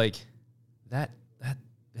 But like that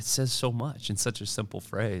it says so much in such a simple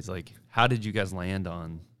phrase. Like, how did you guys land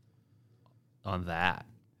on that?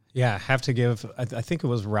 Yeah, I have to give, I think it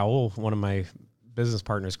was Raul, one of my business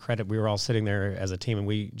partners, credit. We were all sitting there as a team, and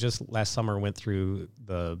we just last summer went through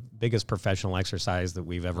the biggest professional exercise that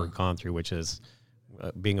we've ever gone through, which is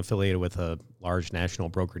being affiliated with a large national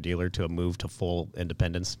broker-dealer to a move to full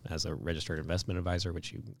independence as a registered investment advisor,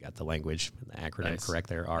 which you got the language and the acronym correct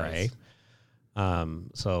there, RIA. Nice.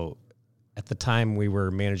 So at the time, we were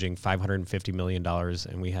managing $550 million,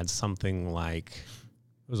 and we had something like,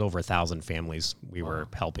 it was over 1,000 families we were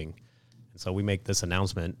helping. And so we make this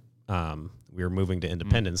announcement, we were moving to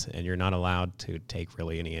independence, and you're not allowed to take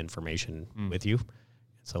really any information with you.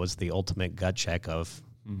 So it's the ultimate gut check of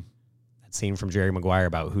that scene from Jerry Maguire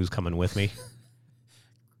about who's coming with me.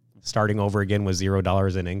 Starting over again with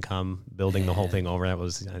 $0 in income, building the whole thing over. That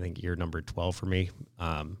was, I think, year number 12 for me.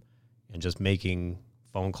 And just making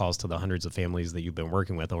phone calls to the hundreds of families that you've been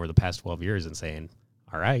working with over the past 12 years and saying,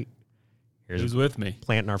 all right, here's who's with me,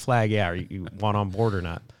 planting our flag. Yeah, are you want on board or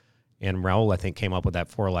not? And Raul, I think, came up with that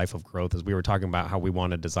for a life of growth as we were talking about how we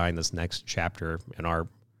want to design this next chapter in our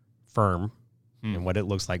firm and what it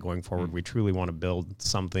looks like going forward. We truly want to build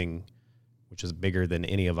something which is bigger than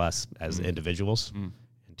any of us as individuals. And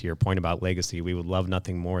to your point about legacy, we would love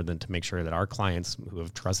nothing more than to make sure that our clients who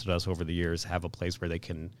have trusted us over the years have a place where they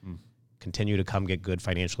can continue to come get good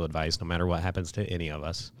financial advice no matter what happens to any of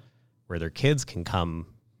us, where their kids can come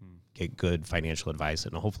get good financial advice,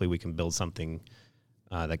 and hopefully we can build something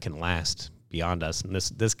that can last beyond us. And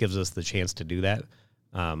this gives us the chance to do that.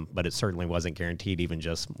 But it certainly wasn't guaranteed even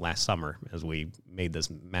just last summer as we made this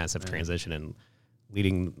massive transition and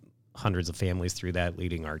leading hundreds of families through that,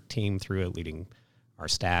 leading our team through it, leading our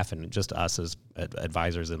staff and just us as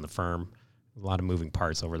advisors in the firm. A lot of moving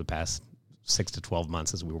parts over the past 6 to 12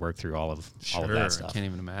 months as we work through all of that stuff. I can't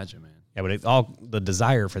even imagine, man. Yeah, but the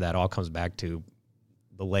desire for that all comes back to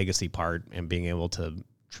the legacy part and being able to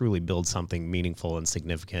truly build something meaningful and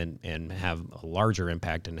significant and have a larger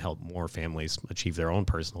impact and help more families achieve their own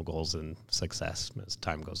personal goals and success as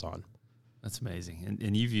time goes on. That's amazing.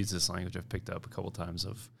 And you've used this language I've picked up a couple times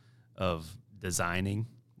of designing,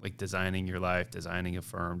 like designing your life, designing a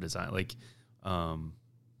firm,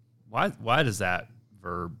 why does that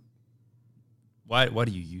verb, why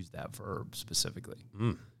do you use that verb specifically?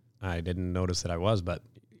 I didn't notice that I was, but,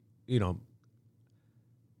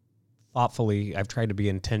 thoughtfully, I've tried to be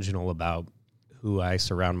intentional about who I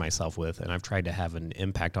surround myself with, and I've tried to have an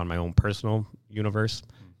impact on my own personal universe.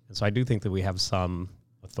 And so I do think that we have some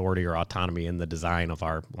authority or autonomy in the design of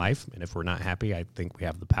our life. And if we're not happy, I think we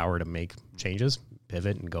have the power to make changes,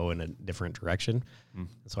 pivot, and go in a different direction.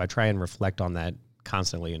 So I try and reflect on that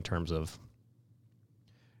constantly in terms of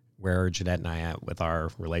where are Jeanette and I at with our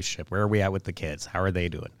relationship? Where are we at with the kids? How are they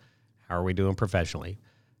doing? How are we doing professionally?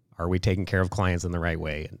 Are we taking care of clients in the right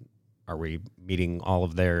way? And are we meeting all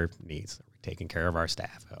of their needs? Are we taking care of our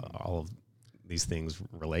staff? All of these things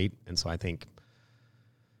relate. And so I think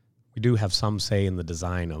we do have some say in the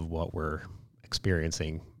design of what we're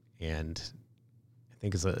experiencing. And I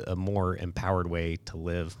think it's a more empowered way to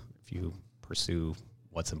live if you pursue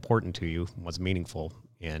what's important to you, what's meaningful,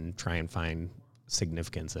 and try and find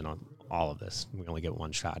significance in all of this. We only get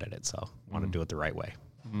one shot at it, so I want to do it the right way.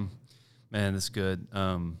 Man, that's good.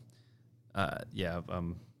 I'm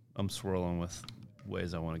swirling with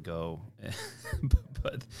ways I want to go,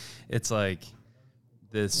 but it's like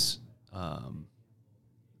this,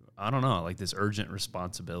 I don't know, like this urgent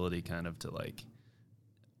responsibility kind of to like,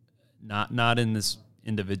 not in this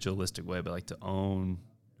individualistic way, but like to own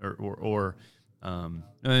or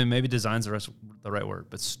maybe design's the right word,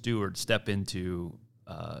 but steward, step into,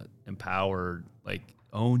 empowered, like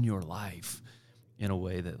own your life in a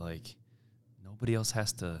way that like nobody else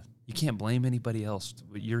has to. You can't blame anybody else.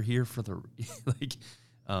 You're here for the like.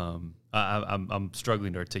 I'm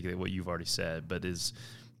struggling to articulate what you've already said, but is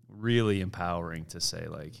really empowering to say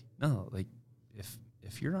like, no, like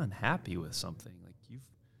if you're unhappy with something, like you've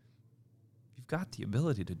got the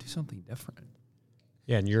ability to do something different.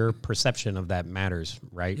 Yeah, and your perception of that matters,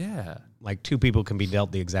 right? Yeah. Like two people can be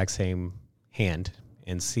dealt the exact same hand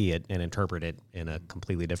and see it and interpret it in a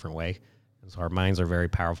completely different way. And so our minds are very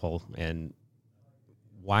powerful, and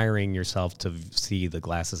wiring yourself to see the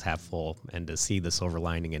glasses half full and to see the silver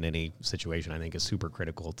lining in any situation, I think, is super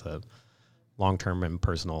critical to long-term and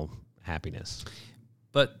personal happiness.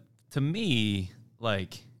 But to me,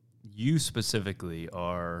 like you specifically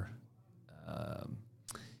are,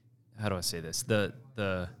 how do I say this?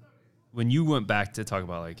 When you went back to talk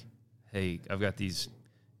about like, hey, I've got these,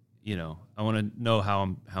 I want to know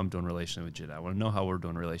how I'm doing relationship with Jeanette. I want to know how we're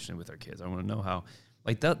doing relationship with our kids. I want to know how,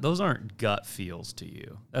 like that. Those aren't gut feels to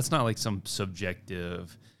you. That's not like some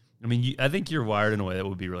subjective. I mean, I think you're wired in a way that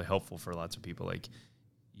would be really helpful for lots of people. Like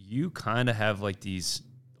you kind of have like these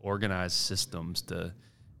organized systems to,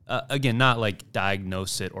 again, not like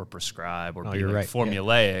diagnose it or prescribe or be like right.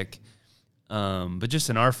 Formulaic. Yeah. But just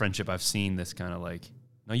in our friendship, I've seen this kind of like,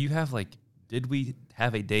 no, you have like, did we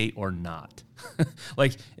have a date or not?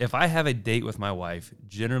 Like if I have a date with my wife,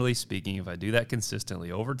 generally speaking, if I do that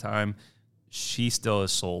consistently over time, she still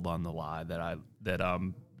is sold on the lie that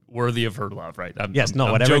I'm worthy of her love, right? I'm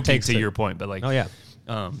whatever it takes to your point, but like, oh yeah.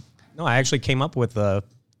 No, I actually came up with a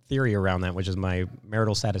theory around that, which is my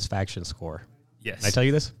marital satisfaction score. Yes. Did I tell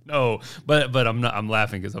you this? No, but I'm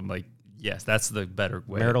laughing because I'm like, yes, that's the better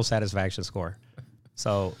way. Marital satisfaction score.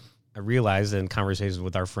 So I realized in conversations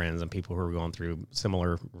with our friends and people who are going through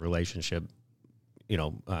similar relationship,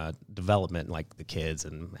 development, like the kids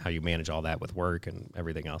and how you manage all that with work and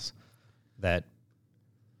everything else, that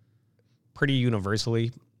pretty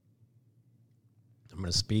universally, I'm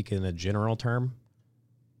going to speak in a general term,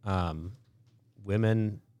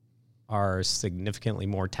 women are significantly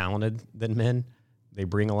more talented than men. They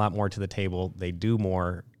bring a lot more to the table. They do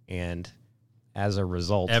more, and as a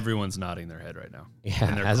result, everyone's nodding their head right now. Yeah,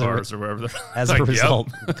 in their cars or wherever they're. As like, a result,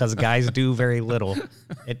 because guys do very little.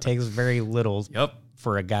 It takes very little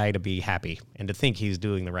for a guy to be happy and to think he's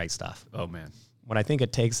doing the right stuff. Oh man, what I think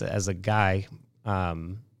it takes as a guy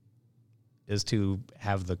is to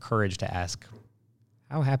have the courage to ask,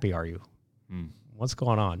 "How happy are you? What's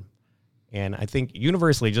going on?" And I think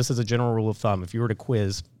universally, just as a general rule of thumb, if you were to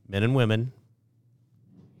quiz men and women,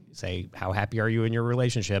 say, how happy are you in your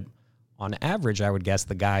relationship? On average, I would guess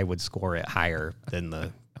the guy would score it higher than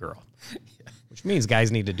the girl, which means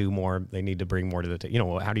guys need to do more. They need to bring more to the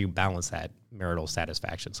table. How do you balance that marital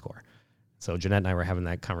satisfaction score? So Jeanette and I were having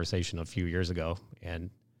that conversation a few years ago and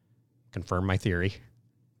confirmed my theory.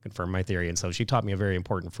 And so she taught me a very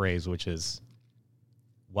important phrase, which is,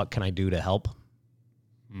 what can I do to help?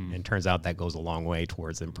 And turns out that goes a long way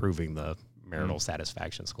towards improving the marital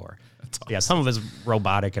satisfaction score. Awesome. Yeah, some of it's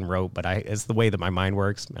robotic and rote, but it's the way that my mind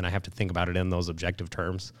works, and I have to think about it in those objective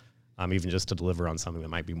terms, even just to deliver on something that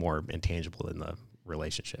might be more intangible in the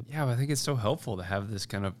relationship. Yeah, but I think it's so helpful to have this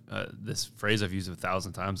kind of this phrase I've used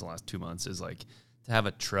 1,000 times in the last 2 months is like to have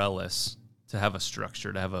a trellis, to have a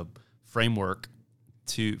structure, to have a framework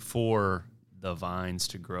for the vines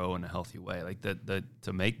to grow in a healthy way. Like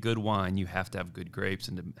to make good wine, you have to have good grapes,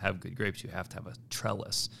 and to have good grapes, you have to have a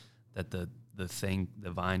trellis that the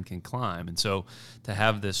vine can climb. And so to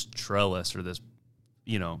have this trellis or this,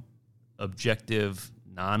 objective,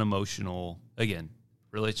 non-emotional, again,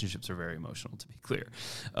 relationships are very emotional, to be clear.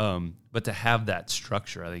 But to have that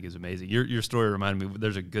structure, I think, is amazing. Your story reminded me,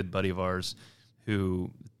 there's a good buddy of ours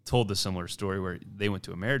who told a similar story where they went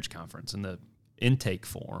to a marriage conference, and the intake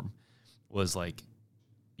form was like,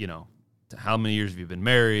 how many years have you been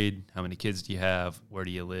married? How many kids do you have? Where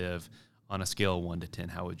do you live? On a scale of 1 to 10,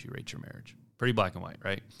 how would you rate your marriage? Pretty black and white,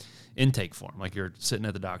 right? Intake form, like you're sitting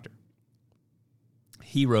at the doctor.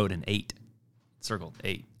 He wrote an 8, circled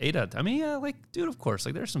 8. 8 out of 10. I mean, dude, of course,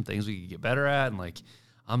 there's some things we could get better at, and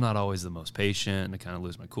I'm not always the most patient, and I kind of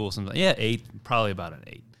lose my cool sometimes. Yeah, 8, probably about an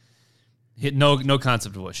 8. Hit no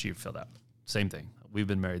concept of what she filled out. Same thing. We've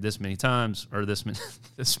been married this many times, or this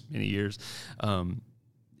many years.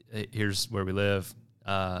 Here's where we live.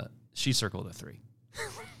 She circled a 3.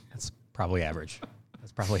 That's probably average.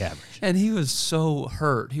 And he was so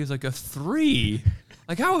hurt. He was like, a 3?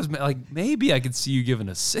 I was maybe I could see you giving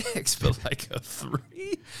a 6, but a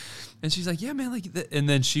 3? And she's like, yeah, man. And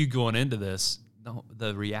then she going into this, no,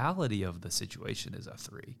 the reality of the situation is a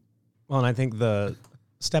 3. Well, and I think the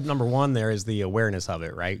step number 1 there is the awareness of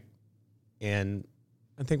it, right? And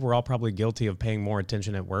I think we're all probably guilty of paying more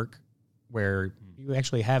attention at work, where you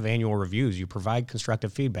actually have annual reviews, you provide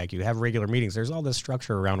constructive feedback, you have regular meetings. There's all this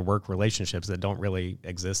structure around work relationships that don't really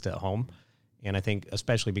exist at home. And I think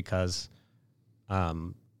especially because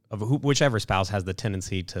of whichever spouse has the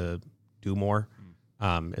tendency to do more,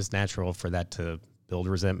 it's natural for that to build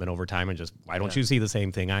resentment over time and just, why don't you see the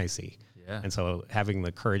same thing I see? Yeah. And so having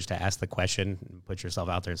the courage to ask the question and put yourself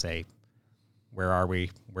out there and say, where are we?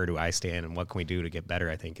 Where do I stand? And what can we do to get better?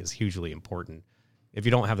 I think is hugely important. If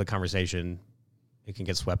you don't have the conversation, it can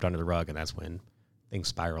get swept under the rug, and that's when things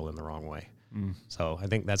spiral in the wrong way. So I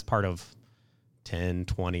think that's part of 10,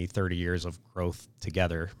 20, 30 years of growth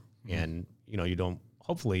together. And, you don't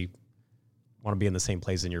hopefully want to be in the same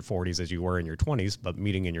place in your 40s as you were in your 20s, but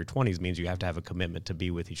meeting in your 20s means you have to have a commitment to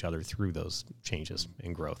be with each other through those changes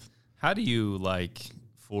and growth. How do you like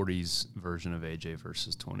 40s version of AJ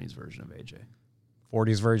versus 20s version of AJ?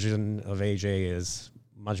 40s version of AJ is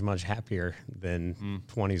much, much happier than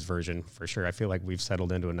 20s version, for sure. I feel like we've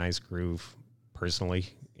settled into a nice groove personally,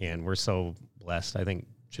 and we're so blessed. I think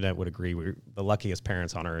Jeanette would agree. We're the luckiest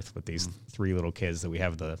parents on earth with these 3 little kids that we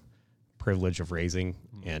have the privilege of raising.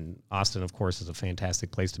 And Austin, of course, is a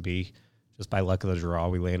fantastic place to be. Just by luck of the draw,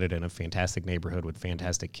 we landed in a fantastic neighborhood with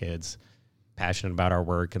fantastic kids, passionate about our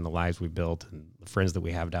work and the lives we've built and the friends that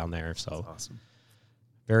we have down there. So that's awesome.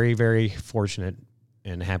 Very, very fortunate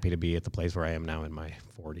and happy to be at the place where I am now in my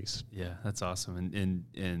 40s. Yeah, that's awesome.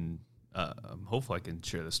 And hopefully I can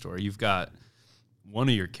share the story. You've got one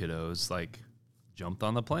of your kiddos jumped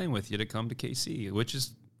on the plane with you to come to KC, which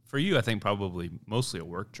is for you, I think probably mostly a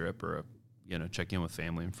work trip or check in with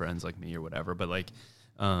family and friends like me or whatever. But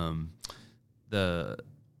the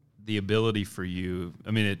ability for you,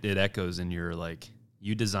 I mean, it echoes in your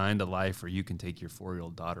you designed a life where you can take your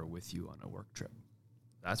 4-year-old daughter with you on a work trip.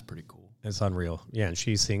 That's pretty cool. It's unreal. Yeah, and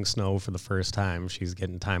she's seeing snow for the first time. She's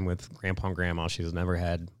getting time with Grandpa and Grandma. She's never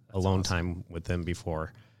had alone time with them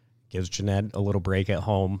before. Gives Jeanette a little break at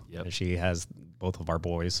home. Yep. And she has both of our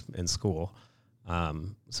boys in school.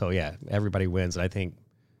 So, yeah, everybody wins. And I think,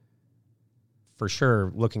 for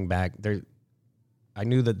sure, looking back, I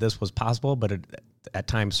knew that this was possible, but it at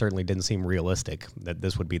times certainly didn't seem realistic that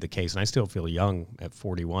this would be the case. And I still feel young at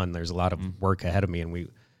 41. There's a lot of work ahead of me, and we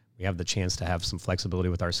have the chance to have some flexibility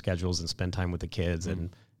with our schedules and spend time with the kids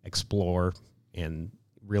and explore and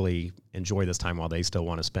really enjoy this time while they still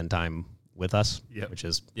want to spend time with us, which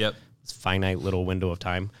is this finite little window of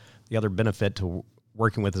time. The other benefit to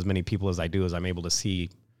working with as many people as I do is I'm able to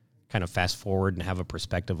see kind of fast forward and have a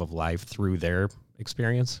perspective of life through their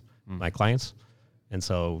experience, my clients. And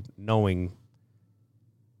so knowing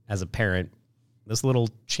as a parent, this little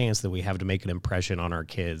chance that we have to make an impression on our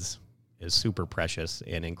kids is super precious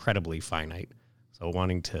and incredibly finite. So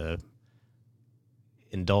wanting to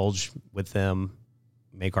indulge with them,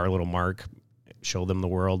 make our little mark, show them the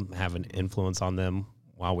world, have an influence on them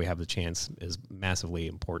while we have the chance is massively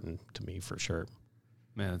important to me for sure.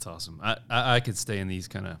 Man, that's awesome. I could stay in these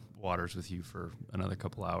kind of waters with you for another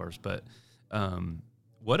couple hours, but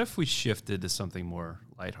what if we shifted to something more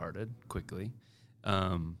lighthearted quickly?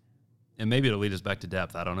 And maybe it'll lead us back to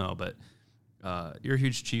depth. I don't know, but you're a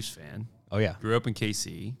huge Chiefs fan. Oh, yeah. Grew up in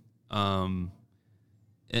KC. And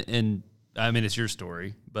I mean, it's your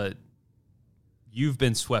story, but you've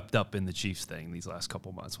been swept up in the Chiefs thing these last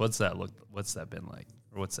couple months. What's that been like?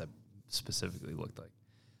 Or what's that specifically looked like?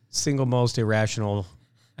 Single most irrational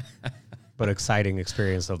but exciting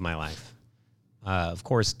experience of my life. Of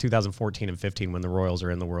course, 2014 and 15 when the Royals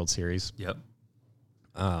are in the World Series. Yep.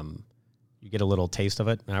 You get a little taste of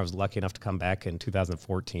it. And I was lucky enough to come back in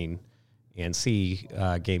 2014 and see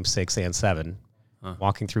Game 6 and 7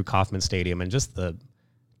 walking through Kauffman Stadium and just the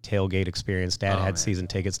tailgate experience. Dad had season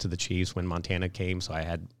tickets to the Chiefs when Montana came, so I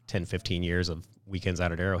had 10, 15 years of weekends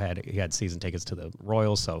out at Arrowhead. He had season tickets to the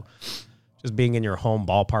Royals, so just being in your home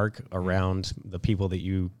ballpark around the people that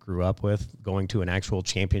you grew up with, going to an actual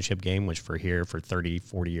championship game, which for 30,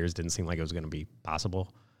 40 years didn't seem like it was going to be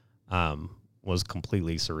possible, was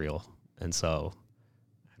completely surreal. And so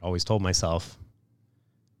I'd always told myself,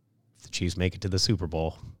 if the Chiefs make it to the Super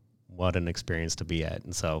Bowl, what an experience to be at.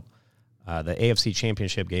 And so the AFC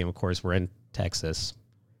Championship game, of course, we're in Texas.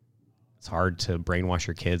 It's hard to brainwash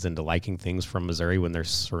your kids into liking things from Missouri when they're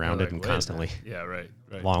surrounded and constantly. Yeah, right.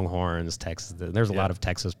 Longhorns, Texas. There's a lot of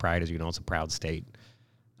Texas pride, as you know. It's a proud state.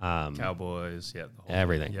 Cowboys, the whole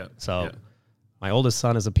everything. Thing. So my oldest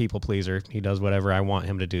son is a people pleaser. He does whatever I want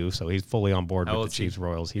him to do, so he's fully on board with the Chiefs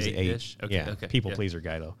Royals. He's 8. People pleaser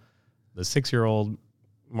guy, though. The 6-year-old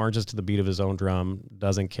marches to the beat of his own drum,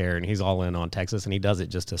 doesn't care, and he's all in on Texas, and he does it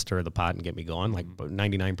just to stir the pot and get me going. Like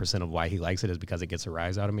 99% of why he likes it is because it gets a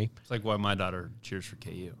rise out of me. It's like why my daughter cheers for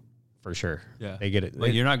KU. For sure. Yeah. They get it.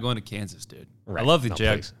 Like, you're not going to Kansas, dude. Right. I love the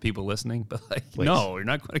Jags people listening, but no, you're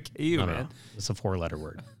not going to KU, man. No. It's a 4-letter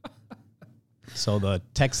word. So the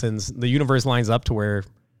Texans, the universe lines up to where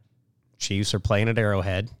Chiefs are playing at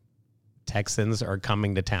Arrowhead. Texans are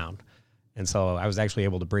coming to town. And so I was actually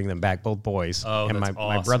able to bring them back, both boys. Oh, and that's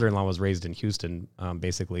my brother-in-law was raised in Houston,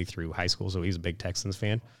 basically through high school, so he's a big Texans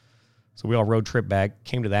fan. So we all road trip back,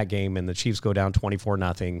 came to that game, and the Chiefs go down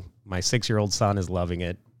 24-0. My 6-year-old son is loving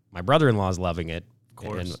it. My brother-in-law is loving it. Of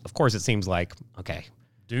course. And of course, it seems like, okay,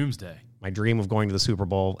 doomsday. My dream of going to the Super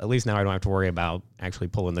Bowl, at least now I don't have to worry about actually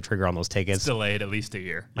pulling the trigger on those tickets. It's delayed at least a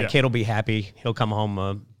year. My kid will be happy. He'll come home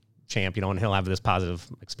a champ, and he'll have this positive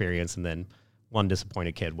experience, and then one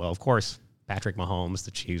disappointed kid. Well, of course, Patrick Mahomes,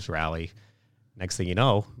 the Chiefs rally. Next thing you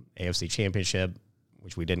know, AFC Championship,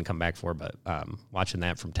 which we didn't come back for, but watching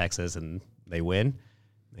that from Texas, and they win.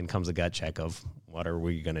 Then comes a gut check of, what are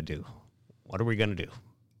we going to do? What are we going to do?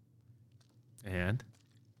 And?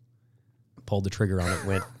 Pulled the trigger on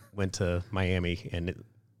it, went to Miami, and it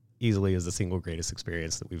easily is the single greatest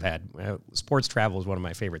experience that we've had. Sports travel is one of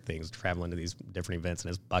my favorite things, traveling to these different events, and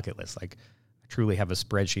it's bucket list. Like, truly have a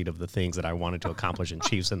spreadsheet of the things that I wanted to accomplish in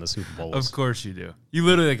Chiefs in the Super Bowl. Of course you do. You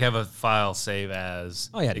literally have a file save as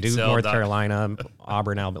Duke, North Carolina,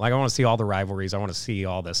 Auburn, Alabama. Like, I want to see all the rivalries. I want to see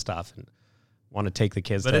all this stuff and want to take the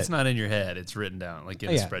kids. But it's not in your head. It's written down, like in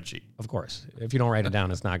a spreadsheet. Of course. If you don't write it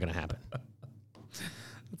down, it's not going to happen.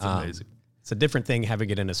 That's amazing. It's a different thing having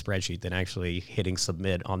it in a spreadsheet than actually hitting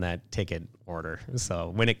submit on that ticket order. So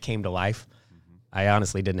when it came to life, I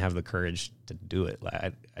honestly didn't have the courage to do it.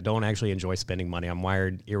 I don't actually enjoy spending money. I'm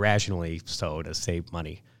wired irrationally so to save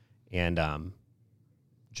money. And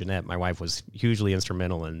Jeanette, my wife, was hugely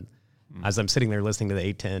instrumental. And as I'm sitting there listening to the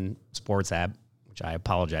 810 Sports app, which I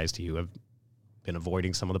apologize to you, I've been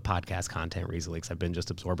avoiding some of the podcast content recently because I've been just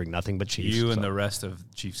absorbing nothing but Chiefs. You and the rest of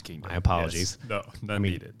Chiefs Kingdom. My apologies. Yes. No,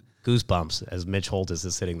 needed. Goosebumps as Mitch Holtis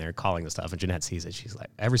is sitting there calling the stuff. And Jeanette sees it. She's like,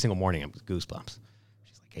 every single morning, I'm goosebumps.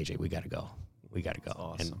 She's like, AJ, we got to go. We got to go.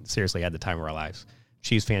 Awesome. And seriously, had the time of our lives.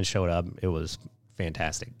 Chiefs fans showed up. It was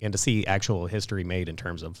fantastic. And to see actual history made in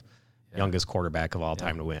terms of youngest quarterback of all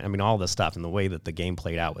time to win. I mean, all this stuff and the way that the game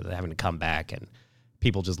played out with having to come back and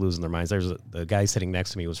people just losing their minds. The guy sitting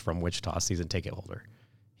next to me was from Wichita, season ticket holder.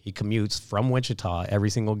 He commutes from Wichita every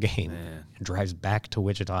single game and drives back to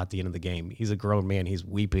Wichita at the end of the game. He's a grown man. He's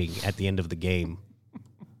weeping at the end of the game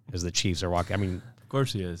as the Chiefs are walking. I mean, of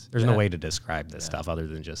course he is. There's no way to describe this stuff other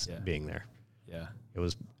than just being there. Yeah. It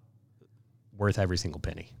was worth every single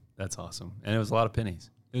penny. That's awesome. And it was a lot of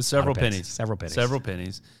pennies. It was several pennies. Several pennies. Several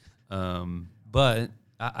pennies. But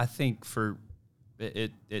I think for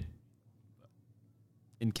it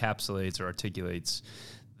encapsulates or articulates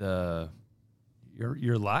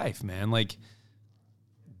your life, man. Like,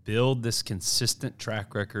 build this consistent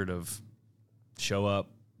track record of show up,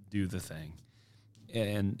 do the thing.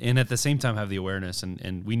 And at the same time have the awareness,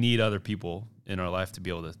 and we need other people in our life to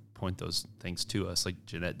be able to point those things to us, like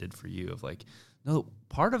Jeanette did for you, of like, no,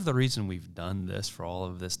 part of the reason we've done this for all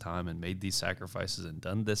of this time and made these sacrifices and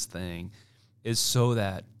done this thing is so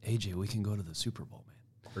that, AJ, we can go to the Super Bowl, man.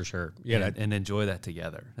 For sure. Yeah. And enjoy that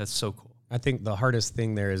together. That's so cool. I think the hardest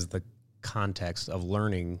thing there is the context of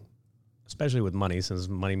learning, especially with money, since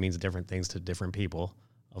money means different things to different people,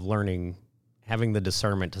 of learning, having the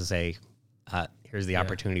discernment to say, here's the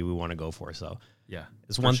opportunity we want to go for. So yeah,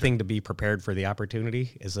 it's one thing to be prepared for the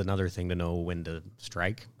opportunity. It's another thing to know when to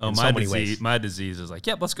strike. Oh, my disease is like,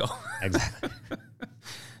 yep, let's go. Exactly.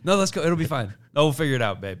 No, let's go. It'll be fine. No, we'll figure it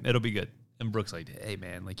out, babe. It'll be good. And Brooke's like, hey,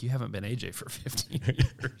 man, like, you haven't been AJ for 15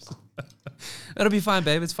 years. It'll be fine,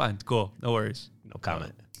 babe. It's fine. Cool. No worries. No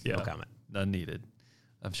comment. Yeah. No comment. None needed.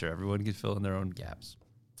 I'm sure everyone could fill in their own gaps.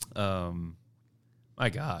 My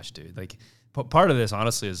gosh, dude. Like, part of this,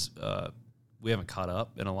 honestly, is we haven't caught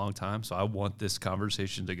up in a long time, so I want this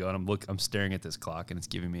conversation to go. And I'm staring at this clock, and it's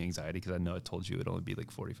giving me anxiety because I know I told you it'd only be like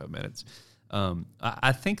 45 minutes.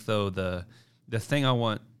 I think, though, the thing I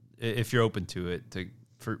want, if you're open to it,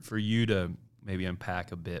 for you to maybe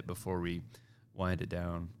unpack a bit before we wind it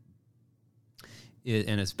down,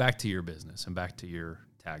 and it's back to your business and back to your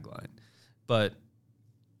tagline. But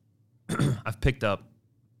I've picked up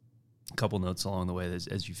a couple notes along the way,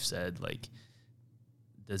 as you've said, like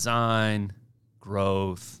design,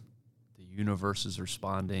 growth, the universe is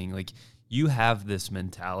responding. Like, you have this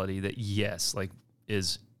mentality that, yes, like,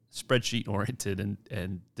 is spreadsheet oriented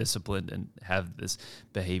and disciplined and have this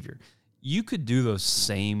behavior. You could do those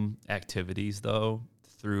same activities, though,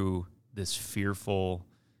 through this fearful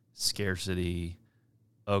scarcity,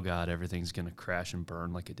 oh God, everything's going to crash and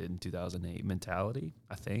burn like it did in 2008 mentality,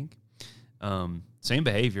 I think. Same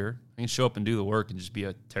behavior. I can show up and do the work and just be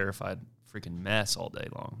a terrified freaking mess all day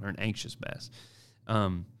long, or an anxious mess.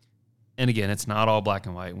 And again, it's not all black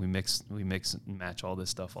and white. We mix and match all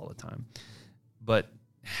this stuff all the time. But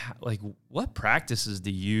like, what practices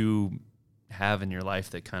do you have in your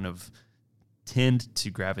life that kind of tend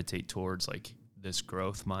to gravitate towards like this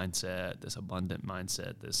growth mindset, this abundant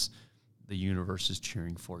mindset, this the universe is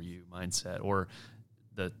cheering for you mindset, or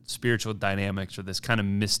the spiritual dynamics, or this kind of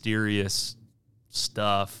mysterious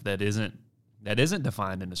stuff that isn't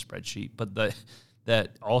defined in a spreadsheet, but that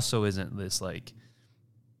also isn't this like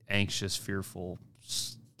anxious, fearful,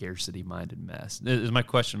 scarcity-minded mess? Is my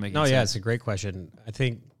question making sense? No, yeah, it's a great question. I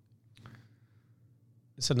think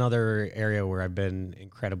it's another area where I've been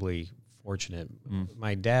incredibly fortunate.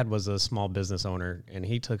 My dad was a small business owner, and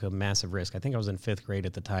he took a massive risk. I think I was in 5th grade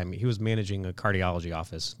at the time. He was managing a cardiology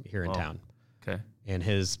office here in town. Okay. And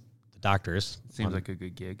the doctors... Seems like a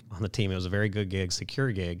good gig. On the team, it was a very good gig,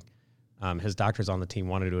 secure gig. His doctors on the team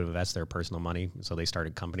wanted to invest their personal money, so they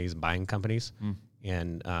started companies, buying companies,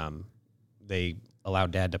 and they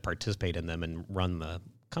allowed Dad to participate in them and run the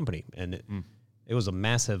company. And it was a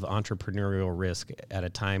massive entrepreneurial risk at a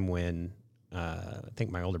time when I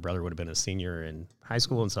think my older brother would have been a senior in high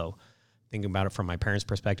school. And so thinking about it from my parents'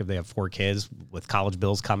 perspective, they have 4 kids with college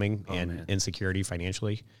bills coming insecurity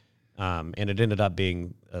financially. And it ended up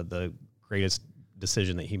being the greatest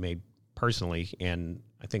decision that he made personally. And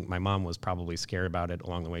I think my mom was probably scared about it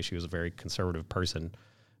along the way. She was a very conservative person.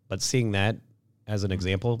 But seeing that as an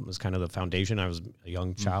example was kind of the foundation. I was a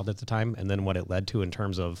young child at the time. And then what it led to in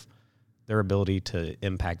terms of their ability to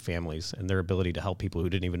impact families and their ability to help people who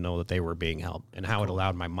didn't even know that they were being helped, and how it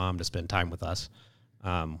allowed my mom to spend time with us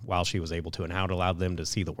while she was able to, and how it allowed them to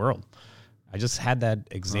see the world. I just had that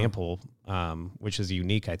example, which is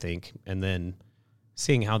unique, I think. And then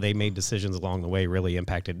seeing how they made decisions along the way really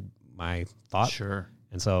impacted my thought. Sure.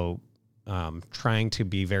 And so trying to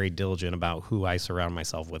be very diligent about who I surround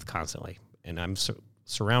myself with constantly. And I'm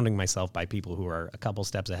surrounding myself by people who are a couple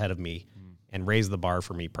steps ahead of me and raise the bar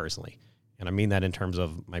for me personally. And I mean that in terms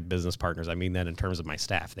of my business partners. I mean that in terms of my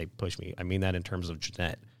staff. They push me. I mean that in terms of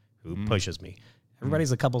Jeanette, who pushes me.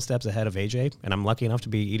 Everybody's a couple steps ahead of AJ, and I'm lucky enough to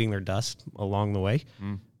be eating their dust along the way.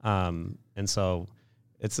 And so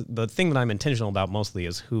it's the thing that I'm intentional about mostly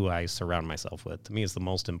is who I surround myself with. To me, it's the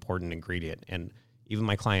most important ingredient. And even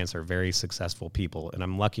my clients are very successful people, and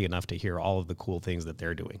I'm lucky enough to hear all of the cool things that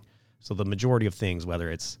they're doing. So the majority of things, whether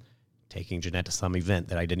it's taking Jeanette to some event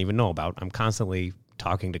that I didn't even know about, I'm constantly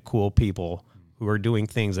talking to cool people who are doing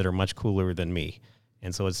things that are much cooler than me.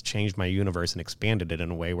 And so it's changed my universe and expanded it in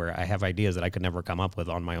a way where I have ideas that I could never come up with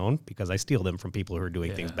on my own because I steal them from people who are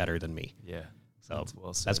doing things better than me. Yeah. So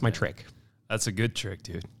well said, that's my man. trick. That's a good trick,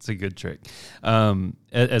 dude. It's a good trick.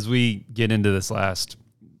 As we get into this last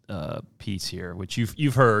piece here, which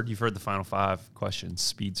you've heard the final 5 questions,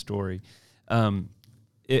 speed story.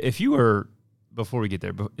 If you were, before we get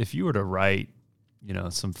there, if you were to write,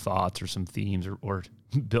 some thoughts or some themes or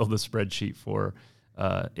build a spreadsheet for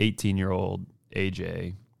 18-year-old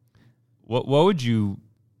AJ, what would you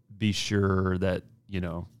be sure that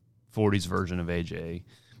 40's version of AJ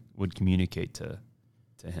would communicate to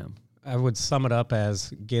him? I would sum it up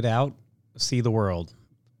as get out, see the world.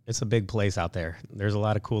 It's a big place out there. There's a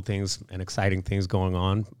lot of cool things and exciting things going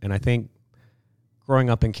on. And I think growing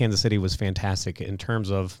up in Kansas City was fantastic in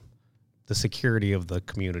terms of the security of the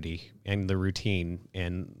community and the routine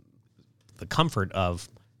and the comfort of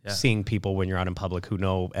seeing people when you're out in public who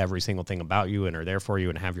know every single thing about you and are there for you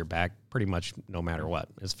and have your back pretty much no matter what.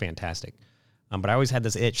 It's fantastic. But I always had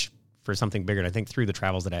this itch for something bigger. And I think through the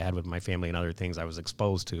travels that I had with my family and other things, I was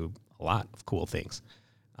exposed to a lot of cool things.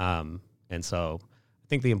 And so I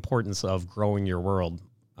think the importance of growing your world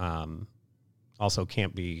also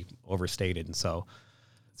can't be overstated. And so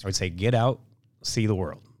I would say get out, see the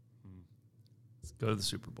world. Let's go to the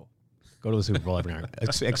Super Bowl. Go to the Super Bowl every night.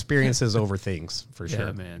 Experiences over things, for sure.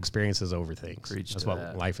 Yeah, man. Experiences over things. Preach That's to what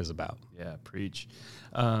that. life is about. Yeah, preach.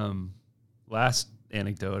 Last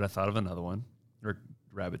anecdote, I thought of another one.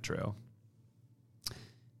 Rabbit trail.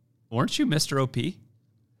 Weren't you Mr. OP?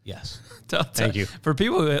 Yes. Thank you. For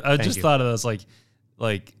people, I just thought of this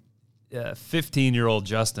like 15-year-old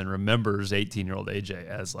Justin remembers 18-year-old AJ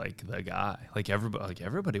as like the guy. Like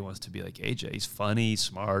everybody wants to be like AJ. He's funny, he's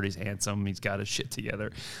smart, he's handsome, he's got his shit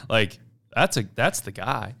together. Like that's the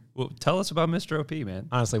guy. Well, tell us about Mr. OP, man.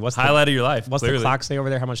 Honestly, what's highlight of your life? What's clearly. the clock say over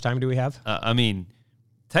there? How much time do we have? I mean,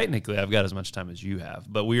 technically, I've got as much time as you have,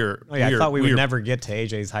 but I thought we would never get to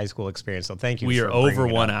AJ's high school experience, so thank you. We for are over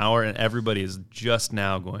bringing it 1 up. hour, and everybody is just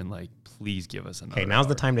now going like, please give us another Okay, now's hour.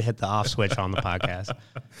 the time to hit the off switch on the podcast.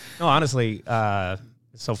 No, honestly,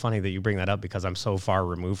 it's so funny that you bring that up because I'm so far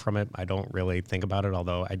removed from it. I don't really think about it,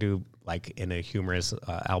 although I do, like in a humorous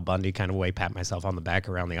Al Bundy kind of way, pat myself on the back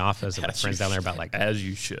around the office and my friends down there about like, as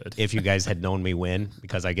you should. if you guys had known me when,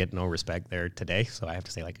 because I get no respect there today. So I have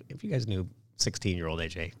to say, like, if you guys knew 16-year-old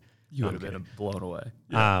AJ, You would have been blown away.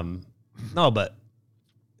 No, but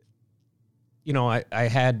I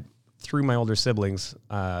had, through my older siblings,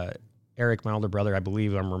 Eric, my older brother, I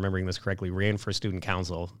believe I'm remembering this correctly, ran for student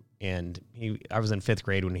council, and I was in 5th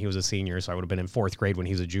grade when he was a senior, so I would have been in 4th grade when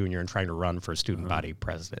he was a junior and trying to run for student body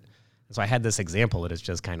president. And so I had this example that is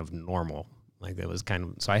just kind of normal. Like it was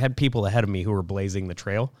so I had people ahead of me who were blazing the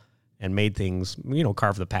trail and made things,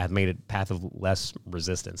 carved the path, made it path of less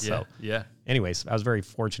resistance. Yeah, So yeah. anyways, I was very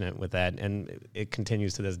fortunate with that, and it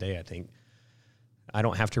continues to this day, I think. I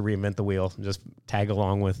don't have to reinvent the wheel, just tag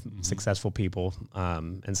along with successful people.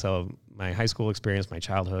 And so my high school experience, my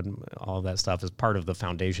childhood, all of that stuff is part of the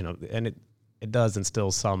foundation of, and it does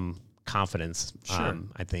instill some confidence,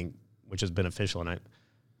 I think, which is beneficial. And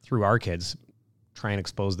through our kids, try and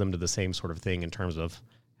expose them to the same sort of thing in terms of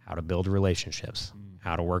how to build relationships,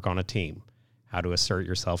 how to work on a team, how to assert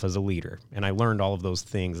yourself as a leader. And I learned all of those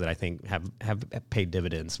things that I think have paid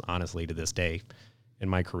dividends, honestly, to this day in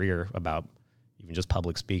my career about even just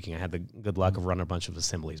public speaking. I had the good luck of running a bunch of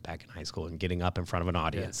assemblies back in high school and getting up in front of an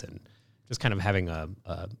audience and just kind of having a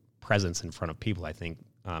presence in front of people, I think,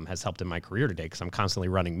 has helped in my career today because I'm constantly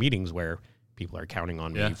running meetings where people are counting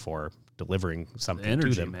on me for delivering something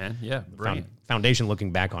Energy, to them. man. Yeah, brilliant. Foundation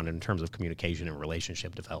looking back on it in terms of communication and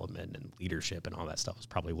relationship development and leadership and all that stuff was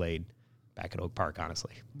probably laid back at Oak Park,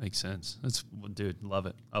 honestly. Makes sense. Dude, love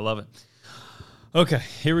it. I love it. Okay,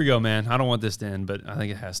 here we go, man. I don't want this to end, but I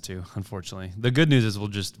think it has to, unfortunately. The good news is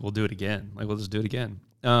we'll do it again. We'll just do it again.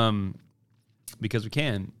 Because we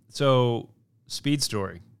can. So, speed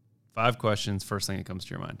story. 5 questions, first thing that comes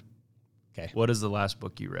to your mind. Okay. What is the last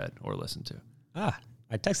book you read or listened to?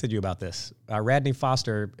 I texted you about this. Radney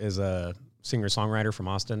Foster is a singer-songwriter from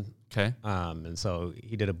Austin. Okay. And so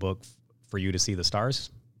he did a book for you to see the stars.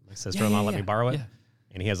 My sister-in-law let me borrow it. Yeah.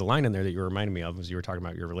 And he has a line in there that you reminded me of as you were talking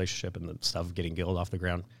about your relationship and the stuff of getting Guild off the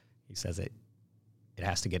ground. He says it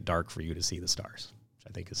has to get dark for you to see the stars, which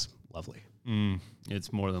I think is lovely.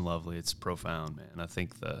 It's more than lovely. It's profound, man. I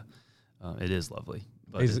think it is lovely,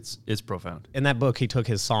 but it's profound. In that book, he took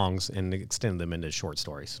his songs and extended them into short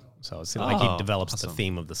stories. So it's like he develops the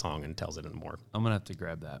theme of the song and tells it in more. I'm gonna have to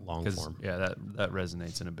grab that long form. Yeah, that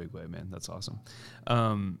resonates in a big way, man. That's awesome.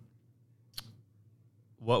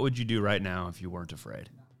 What would you do right now if you weren't afraid?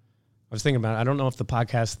 I was thinking about it. I don't know if the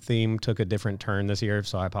podcast theme took a different turn this year,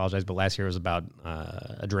 so I apologize. But last year was about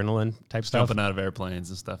adrenaline type stuff. Jumping out of airplanes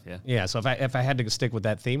and stuff, yeah. Yeah, so if I had to stick with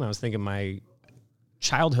that theme, I was thinking my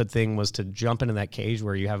childhood thing was to jump into that cage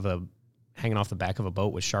where you have hanging off the back of a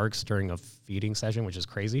boat with sharks during a feeding session, which is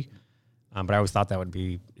crazy. But I always thought that would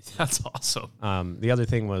be... That's awesome. The other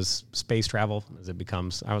thing was space travel, as it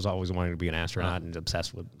becomes... I was always wanting to be an astronaut and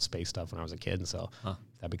obsessed with space stuff when I was a kid, and so if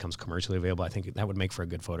that becomes commercially available, I think that would make for a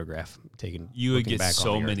good photograph. You would get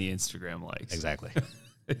so many Instagram likes. Exactly.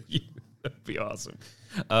 That'd be awesome.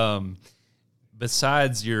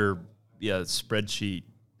 Besides your spreadsheet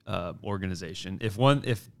organization,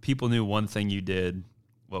 if people knew one thing you did,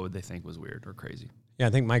 what would they think was weird or crazy? Yeah, I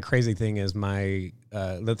think my crazy thing is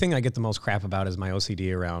the thing I get the most crap about is my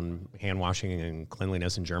OCD around hand washing and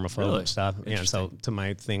cleanliness and germaphobe and stuff. Yeah, so to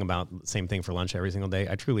my thing about same thing for lunch every single day,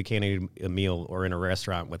 I truly can't eat a meal or in a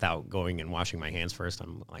restaurant without going and washing my hands first.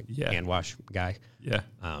 I'm like hand wash guy. Yeah.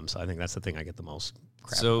 So I think that's the thing I get the most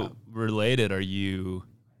crap about. So related, are you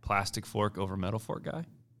plastic fork over metal fork guy?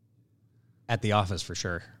 At the office for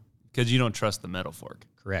sure. Because you don't trust the metal fork.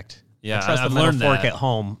 Correct. Yeah, I trust the metal fork at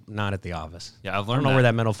home, not at the office. Yeah, I've learned. I don't know where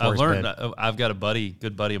that metal fork is. I've got a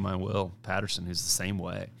good buddy of mine, Will Patterson, who's the same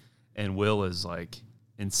way. And Will is like,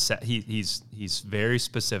 he's very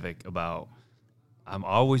specific about. I'm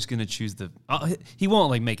always going to choose he won't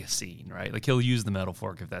like make a scene, right? Like he'll use the metal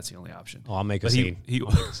fork if that's the only option. Oh, I'll make a scene.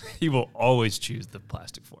 He will always choose the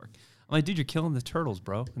plastic fork. I'm like, dude, you're killing the turtles,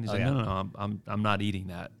 bro. And he's no, I'm not eating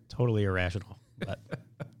that. Totally irrational, but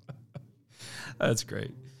that's great.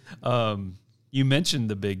 You mentioned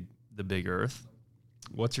the big Earth.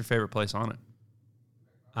 What's your favorite place on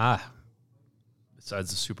it? Besides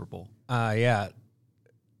the Super Bowl. Yeah.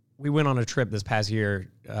 We went on a trip this past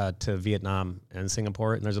year to Vietnam and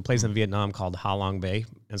Singapore, and there's a place in Vietnam called Ha Long Bay.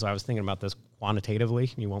 And so I was thinking about this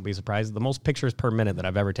quantitatively. You won't be surprised. The most pictures per minute that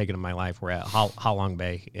I've ever taken in my life were at Ha Long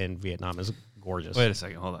Bay in Vietnam. It's gorgeous. Wait a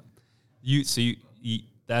second. Hold on. You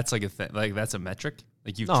that's like a thing. Like that's a metric?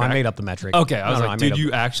 Like I made up the metric. Okay, I was like, did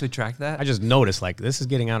you actually track that? I just noticed, like, this is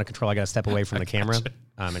getting out of control. I got to step away from the camera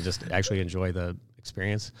and just actually enjoy the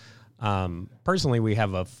experience. Personally, we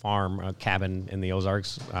have a cabin in the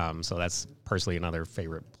Ozarks, so that's personally another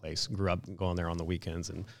favorite place. Grew up going there on the weekends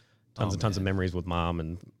and tons of memories with mom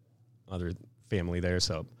and other family there,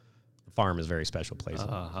 so the farm is a very special place.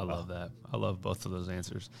 I love that. I love both of those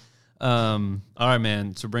answers. All right,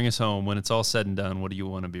 man, so bring us home. When it's all said and done, what do you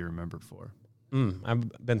want to be remembered for?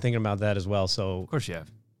 I've been thinking about that as well. So, of course you have.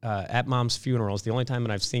 At Mom's funeral, it's the only time that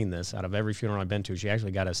I've seen this. Out of every funeral I've been to, she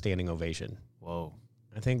actually got a standing ovation. Whoa.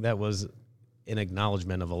 I think that was an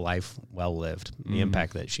acknowledgement of a life well lived, the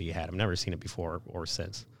impact that she had. I've never seen it before or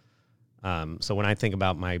since. So when I think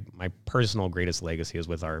about my personal greatest legacy is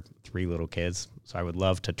with our 3 little kids. So I would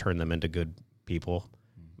love to turn them into good people,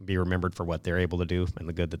 be remembered for what they're able to do and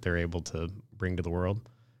the good that they're able to bring to the world.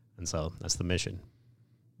 And so that's the mission.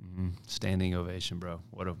 Standing ovation, bro.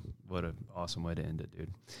 What a awesome way to end it,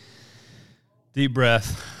 dude. Deep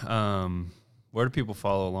breath. Where do people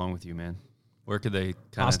follow along with you, man? Where could they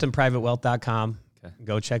AustinPrivateWealth.com. Okay.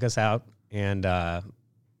 Go check us out. And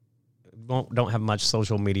don't have much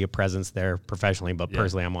social media presence there professionally, but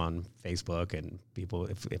personally I'm on Facebook, and people,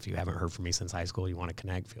 if you haven't heard from me since high school, you want to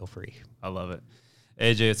connect, feel free. I love it.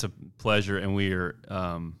 AJ, it's a pleasure, and we are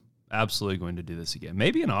absolutely going to do this again.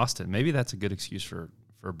 Maybe in Austin. Maybe that's a good excuse for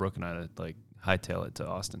Brooke and I to like hightail it to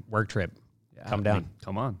Austin. Work trip. Come down.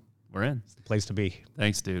 Come on. We're in. It's the place to be.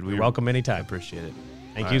 Thanks, dude. You're welcome anytime. Appreciate it.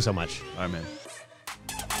 Thank you so much. All right, man.